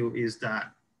of you is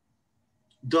that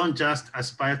don't just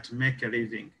aspire to make a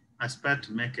living, aspire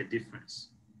to make a difference.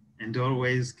 And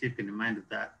always keep in mind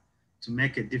that to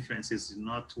make a difference is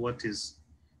not what is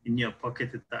in your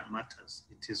pocket that matters.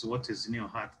 It is what is in your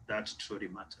heart that truly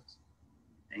matters.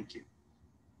 Thank you.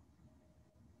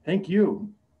 Thank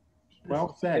you.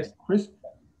 Well said. Chris?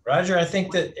 Roger, I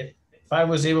think that if I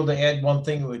was able to add one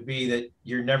thing, it would be that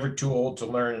you're never too old to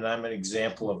learn, and I'm an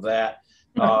example of that.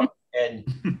 And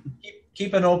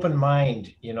keep an open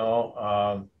mind. You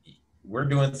know, we're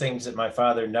doing things that my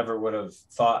father never would have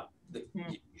thought that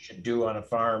you should do on a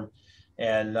farm,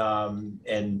 and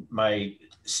my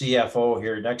CFO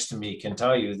here next to me can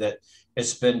tell you that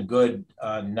it's been good,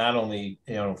 not only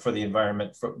for the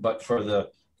environment, but for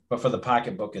the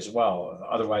pocketbook as well.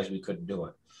 Otherwise, we couldn't do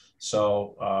it.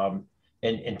 So,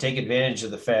 and take advantage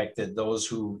of the fact that those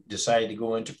who decide to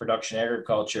go into production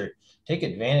agriculture take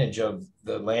advantage of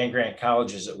the land grant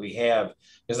colleges that we have,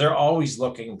 because they're always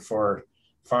looking for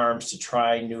farms to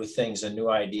try new things and new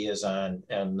ideas on.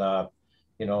 And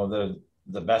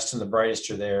the best and the brightest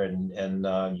are there,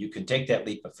 and you can take that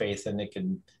leap of faith, and it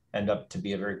can end up to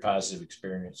be a very positive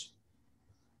experience.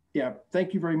 Yeah,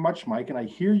 thank you very much, Mike. And I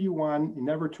hear you on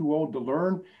Never Too Old to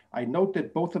Learn. I note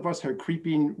that both of us have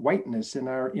creeping whiteness in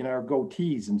our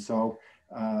goatees, and so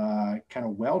kind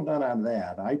of well done on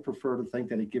that. I prefer to think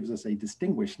that it gives us a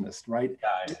distinguishedness, right?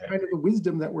 It's kind of the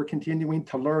wisdom that we're continuing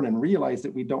to learn and realize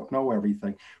that we don't know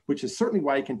everything, which is certainly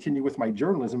why I continue with my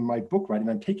journalism, my book writing.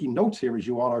 I'm taking notes here as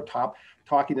you all are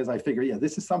talking as I figure, yeah,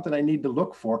 this is something I need to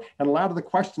look for. And a lot of the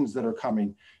questions that are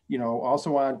coming,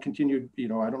 also on continued, I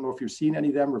don't know if you're seeing any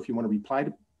of them or if you want to reply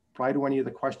to any of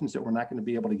the questions that we're not going to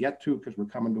be able to get to because we're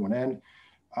coming to an end.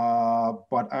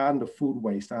 But on the food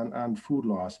waste, on food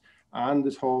loss, on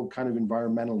this whole kind of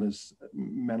environmentalism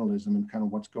and kind of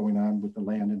what's going on with the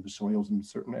land and the soils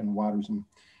and waters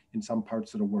in some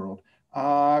parts of the world.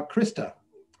 Krista,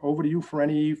 over to you for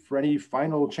any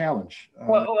final challenge.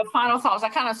 Well, final thoughts. I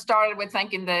kind of started with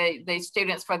thanking the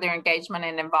students for their engagement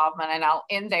and involvement, and I'll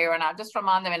end there. And I'll just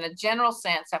remind them in a general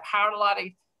sense, I've hired a lot of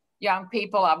young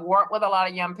people. I've worked with a lot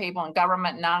of young people in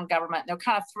government, non-government. There are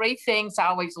kind of three things I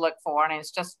always look for, and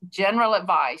it's just general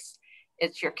advice.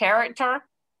 It's your character,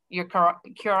 your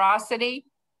curiosity,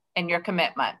 and your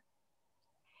commitment.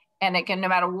 And it can, no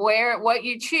matter what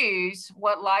you choose,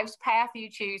 what life's path you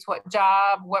choose, what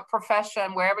job, what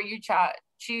profession, wherever you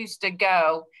choose to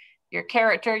go, your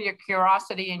character, your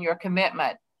curiosity, and your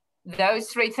commitment. Those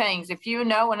three things, if you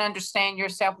know and understand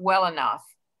yourself well enough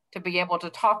to be able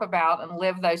to talk about and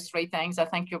live those three things, I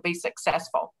think you'll be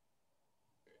successful.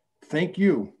 Thank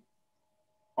you.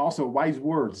 Also, wise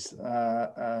words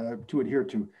to adhere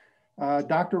to.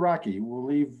 Dr. Rocky, we'll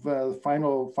leave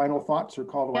final thoughts or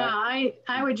call to action. Yeah,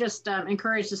 I would just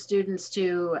encourage the students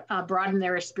to broaden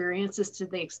their experiences to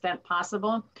the extent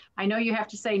possible. I know you have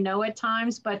to say no at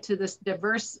times, but to this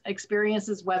diverse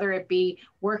experiences, whether it be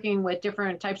working with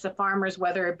different types of farmers,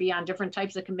 whether it be on different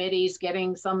types of committees,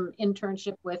 getting some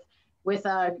internship with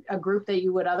a group that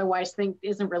you would otherwise think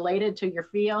isn't related to your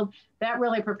field, that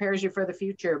really prepares you for the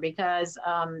future, because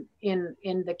in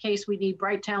the case we need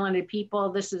bright, talented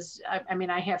people. This is, I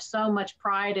mean, I have so much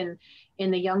pride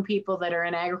in the young people that are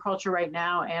in agriculture right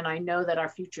now, and I know that our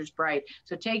future's bright.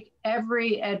 So take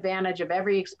every advantage of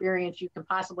every experience you can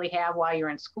possibly have while you're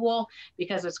in school,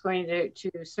 because it's going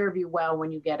to serve you well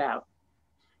when you get out.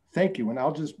 Thank you. And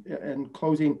I'll just, in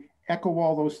closing, echo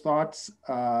all those thoughts,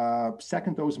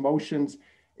 second those motions,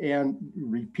 and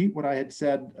repeat what I had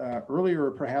said earlier,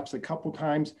 or perhaps a couple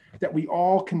times, that we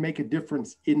all can make a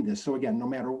difference in this. So again, no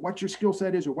matter what your skill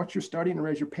set is or what you're studying or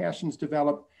as your passions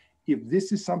develop, if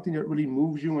this is something that really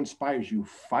moves you, inspires you,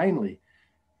 finally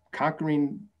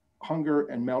conquering hunger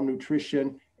and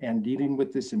malnutrition and dealing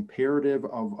with this imperative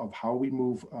of how we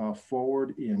move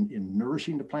forward in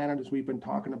nourishing the planet, as we've been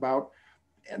talking about,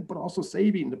 but also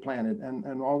saving the planet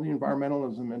and all the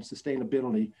environmentalism and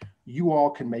sustainability, you all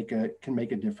can make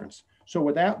a difference. So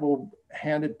with that, we'll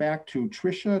hand it back to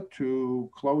Tricia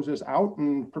to close us out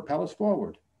and propel us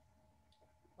forward.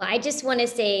 Well, I just want to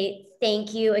say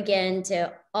thank you again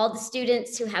to all the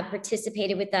students who have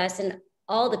participated with us and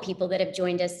all the people that have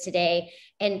joined us today,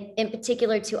 and in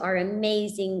particular to our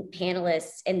amazing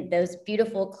panelists and those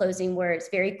beautiful closing words,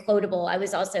 very quotable. I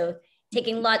was also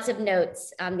taking lots of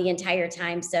notes the entire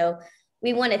time. So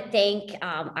we want to thank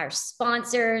our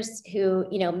sponsors who,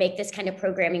 make this kind of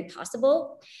programming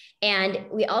possible. And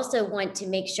we also want to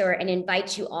make sure and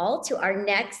invite you all to our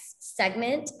next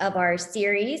segment of our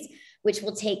series, which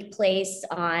will take place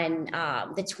on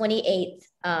the 28th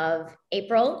of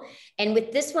April. And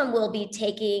with this one, we'll be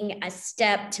taking a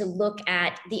step to look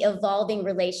at the evolving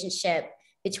relationship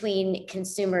between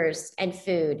consumers and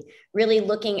food, really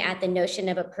looking at the notion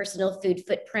of a personal food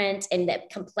footprint and the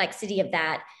complexity of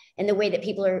that, and the way that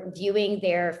people are viewing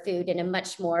their food in a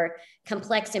much more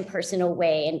complex and personal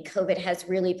way. And COVID has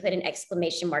really put an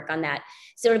exclamation mark on that.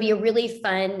 So it'll be a really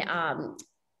fun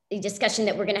discussion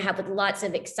that we're going to have with lots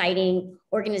of exciting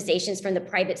organizations from the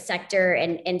private sector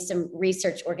and some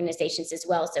research organizations as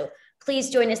well. So please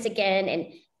join us again.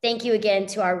 And thank you again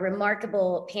to our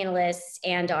remarkable panelists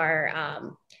and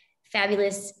our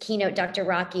fabulous keynote, Dr.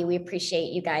 Rocky. We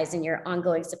appreciate you guys and your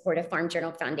ongoing support of Farm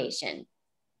Journal Foundation.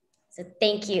 So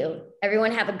thank you.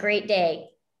 Everyone have a great day.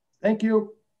 Thank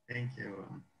you. Thank you.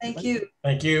 Thank you.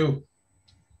 Thank you.